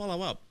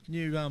 follow up. Can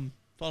you...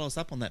 follow us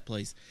up on that,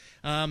 please.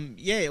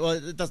 Yeah, well,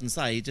 it doesn't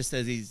say. It just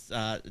says he's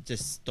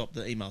just stopped.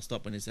 The email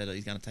stopped when he said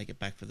he's going to take it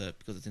back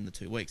because it's in the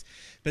 2 weeks.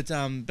 But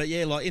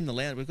yeah, like in the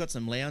lounge, we've got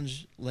some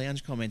lounge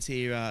comments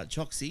here.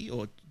 Choxy,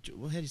 or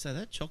how do you say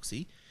that?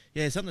 Choxy.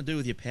 Yeah, something to do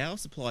with your power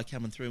supply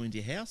coming through into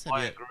your house.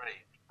 I agree.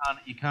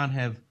 You can't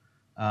have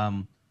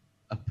a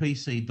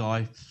PC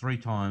die 3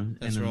 times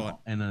and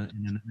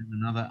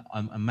another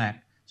a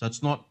Mac. So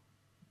it's not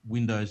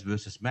Windows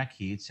versus Mac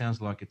here. It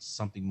sounds like it's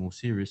something more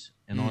serious,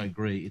 and I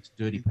agree. It's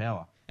dirty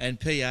power. And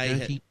PA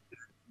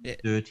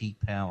dirty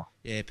power.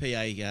 Yeah,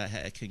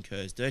 PA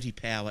concurs. Dirty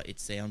power. It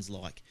sounds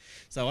like.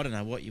 So I don't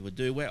know what you would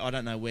do. I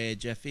don't know where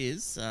Jeff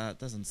is. It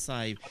doesn't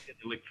say. I'll get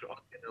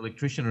an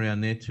electrician around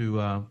there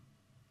to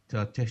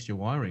test your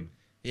wiring.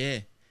 Yeah.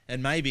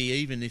 And maybe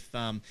even if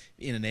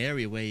in an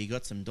area where you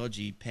got some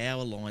dodgy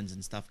power lines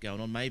and stuff going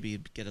on, maybe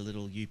get a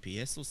little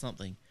UPS or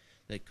something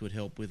that could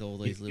help with all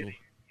these little.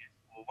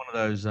 One of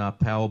those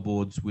power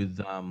boards with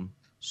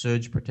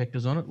surge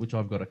protectors on it, which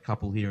I've got a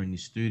couple here in the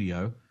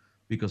studio,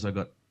 because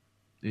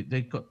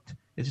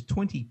it's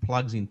 20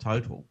 plugs in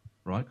total,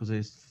 right? Because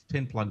there's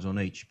 10 plugs on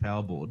each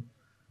power board,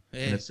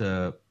 and it's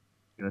a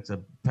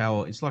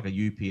power. It's like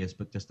a UPS,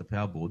 but just a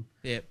power board.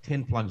 Yeah,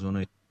 10 plugs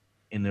on each,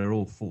 and they're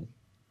all full.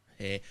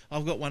 Yeah,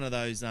 I've got one of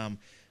those. I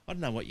don't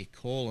know what you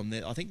call them.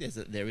 I think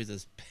there is a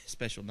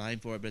special name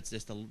for it, but it's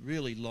just a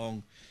really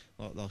long.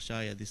 I'll show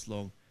you this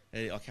long.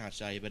 I can't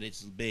show you, but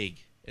it's big.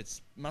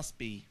 It must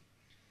be.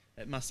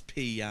 It must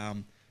be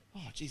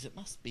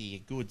a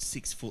good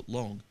 6 foot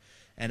long,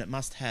 and it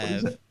must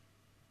have.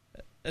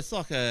 It's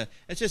like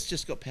it's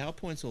just got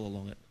PowerPoints all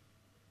along it,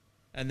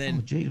 and then.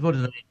 Oh, geez, what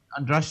is it?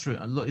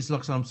 Industrial. It's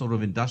like some sort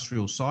of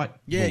industrial site.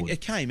 Yeah, board.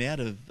 it came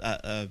out of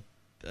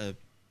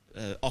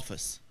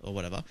office or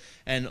whatever,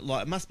 and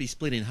like it must be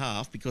split in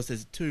half because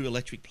there's 2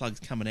 electric plugs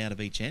coming out of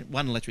each end,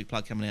 1 electric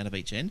plug coming out of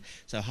each end.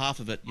 So half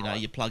of it,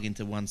 you plug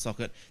into one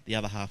socket, the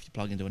other half you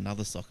plug into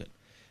another socket,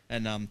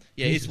 and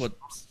it's what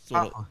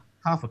sort of.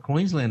 Half of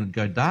Queensland would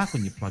go dark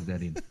when you plug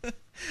that in.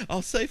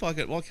 I'll see if I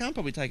can. Well, I can't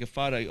probably take a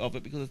photo of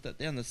it because it's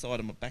down the side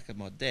of my back of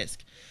my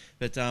desk,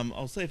 but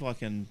I'll see if I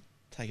can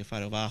take a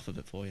photo of half of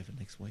it for you for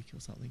next week or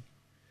something.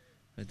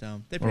 But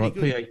they're pretty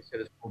good. PA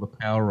said it's called a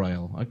power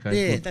rail. Okay.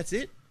 Yeah, good. that's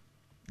it.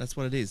 That's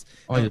what it is.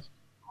 I just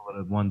call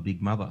it one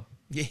big mother.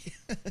 Yeah,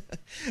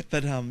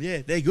 but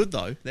yeah, they're good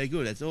though. They're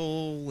good. It's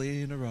all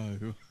in a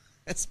row.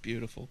 That's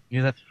beautiful.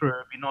 Yeah, that's true.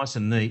 It'd be nice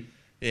and neat.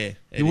 Yeah,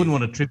 you wouldn't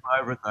want to trip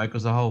over it though,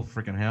 because the whole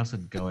freaking house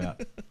would go out.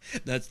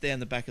 No, it's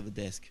down the back of the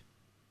desk.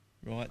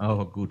 Right.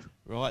 Oh, good.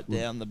 Right good.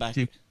 down the back.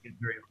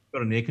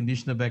 Got an air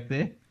conditioner back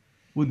there.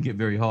 Wouldn't get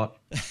very hot.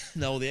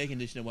 No, the air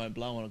conditioner won't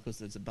blow on it because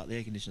the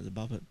air conditioner's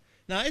above it.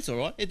 No, it's all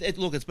right.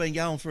 Look, it's been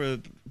going for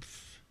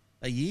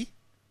a year.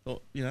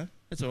 Or, you know,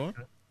 it's all right.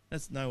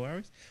 That's no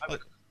worries.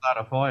 Start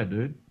a fire,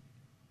 dude.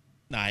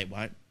 No, it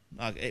won't.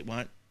 It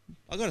won't.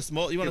 I got a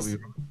small. You want to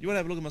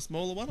have a look at my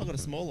smaller one? I got a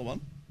smaller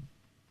one.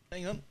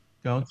 Hang on.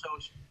 Go on,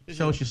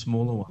 show us your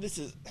smaller one. This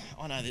is.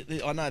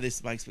 I know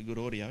this makes for good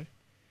audio,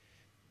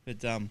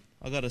 but I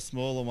got a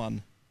smaller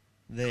one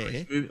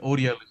there.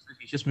 Audio listeners,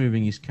 he's just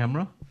moving his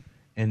camera,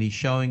 and he's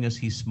showing us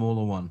his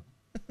smaller one.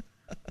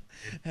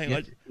 Hang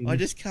on, I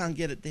just can't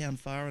get it down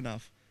far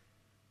enough.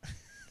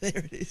 There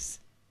it is.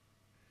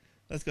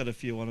 That's got a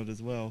few on it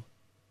as well.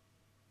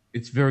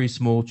 It's very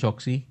small,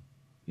 Choxy,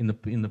 in the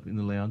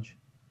lounge.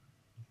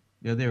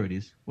 Yeah, there it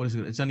is. What is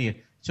it? It's only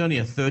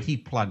a 30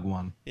 plug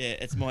one. Yeah,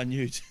 it's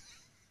minute.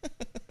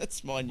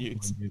 That's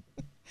minute.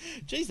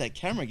 Geez, that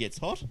camera gets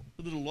hot.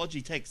 The little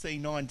Logitech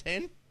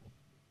C910.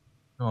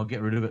 Oh, I'll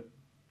get rid of it.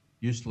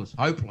 Useless,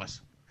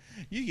 hopeless.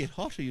 You get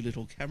hotter, you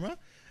little camera.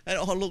 And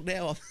oh, look,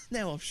 now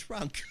I've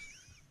shrunk.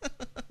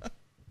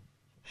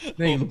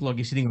 Now you look like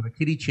you're sitting on a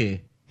kiddie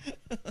chair.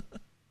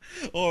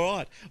 All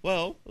right.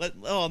 Well,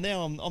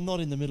 now I'm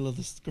not in the middle of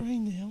the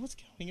screen now. What's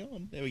going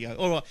on? There we go.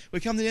 All right.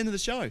 We've come to the end of the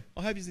show.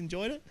 I hope you've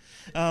enjoyed it.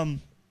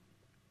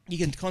 You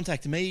can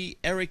contact me,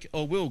 Eric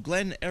or Will,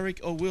 Glenn,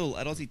 Eric or Will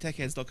at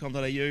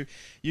aussietechheads.com.au.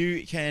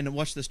 You can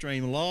watch the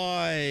stream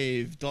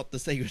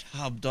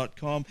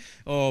live.thesecrethub.com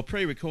or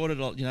pre-recorded,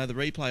 you know, the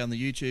replay on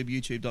the YouTube,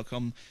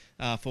 youtube.com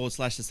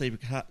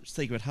 /the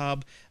Secret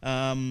Hub.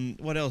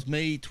 What else?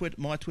 My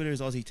Twitter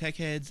is Aussie Tech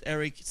Heads.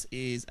 Eric's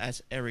is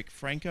at Eric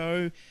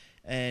Franco.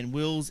 And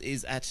Will's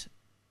is at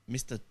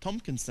Mr.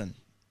 Tompkinson.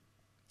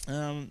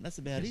 That's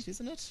about it,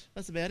 isn't it?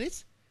 That's about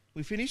it.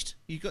 We finished.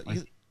 We're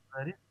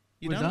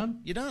done.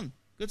 You're done.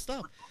 Good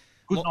stuff.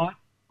 Good night.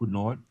 Good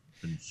night.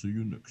 And see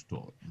you next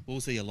time.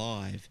 We'll see you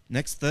live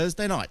next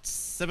Thursday night,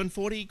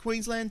 7:40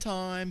 Queensland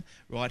time,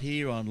 right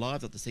here on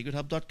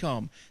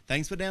live.thesecrethub.com.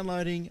 Thanks for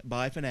downloading.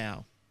 Bye for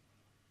now.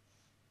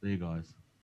 See you guys.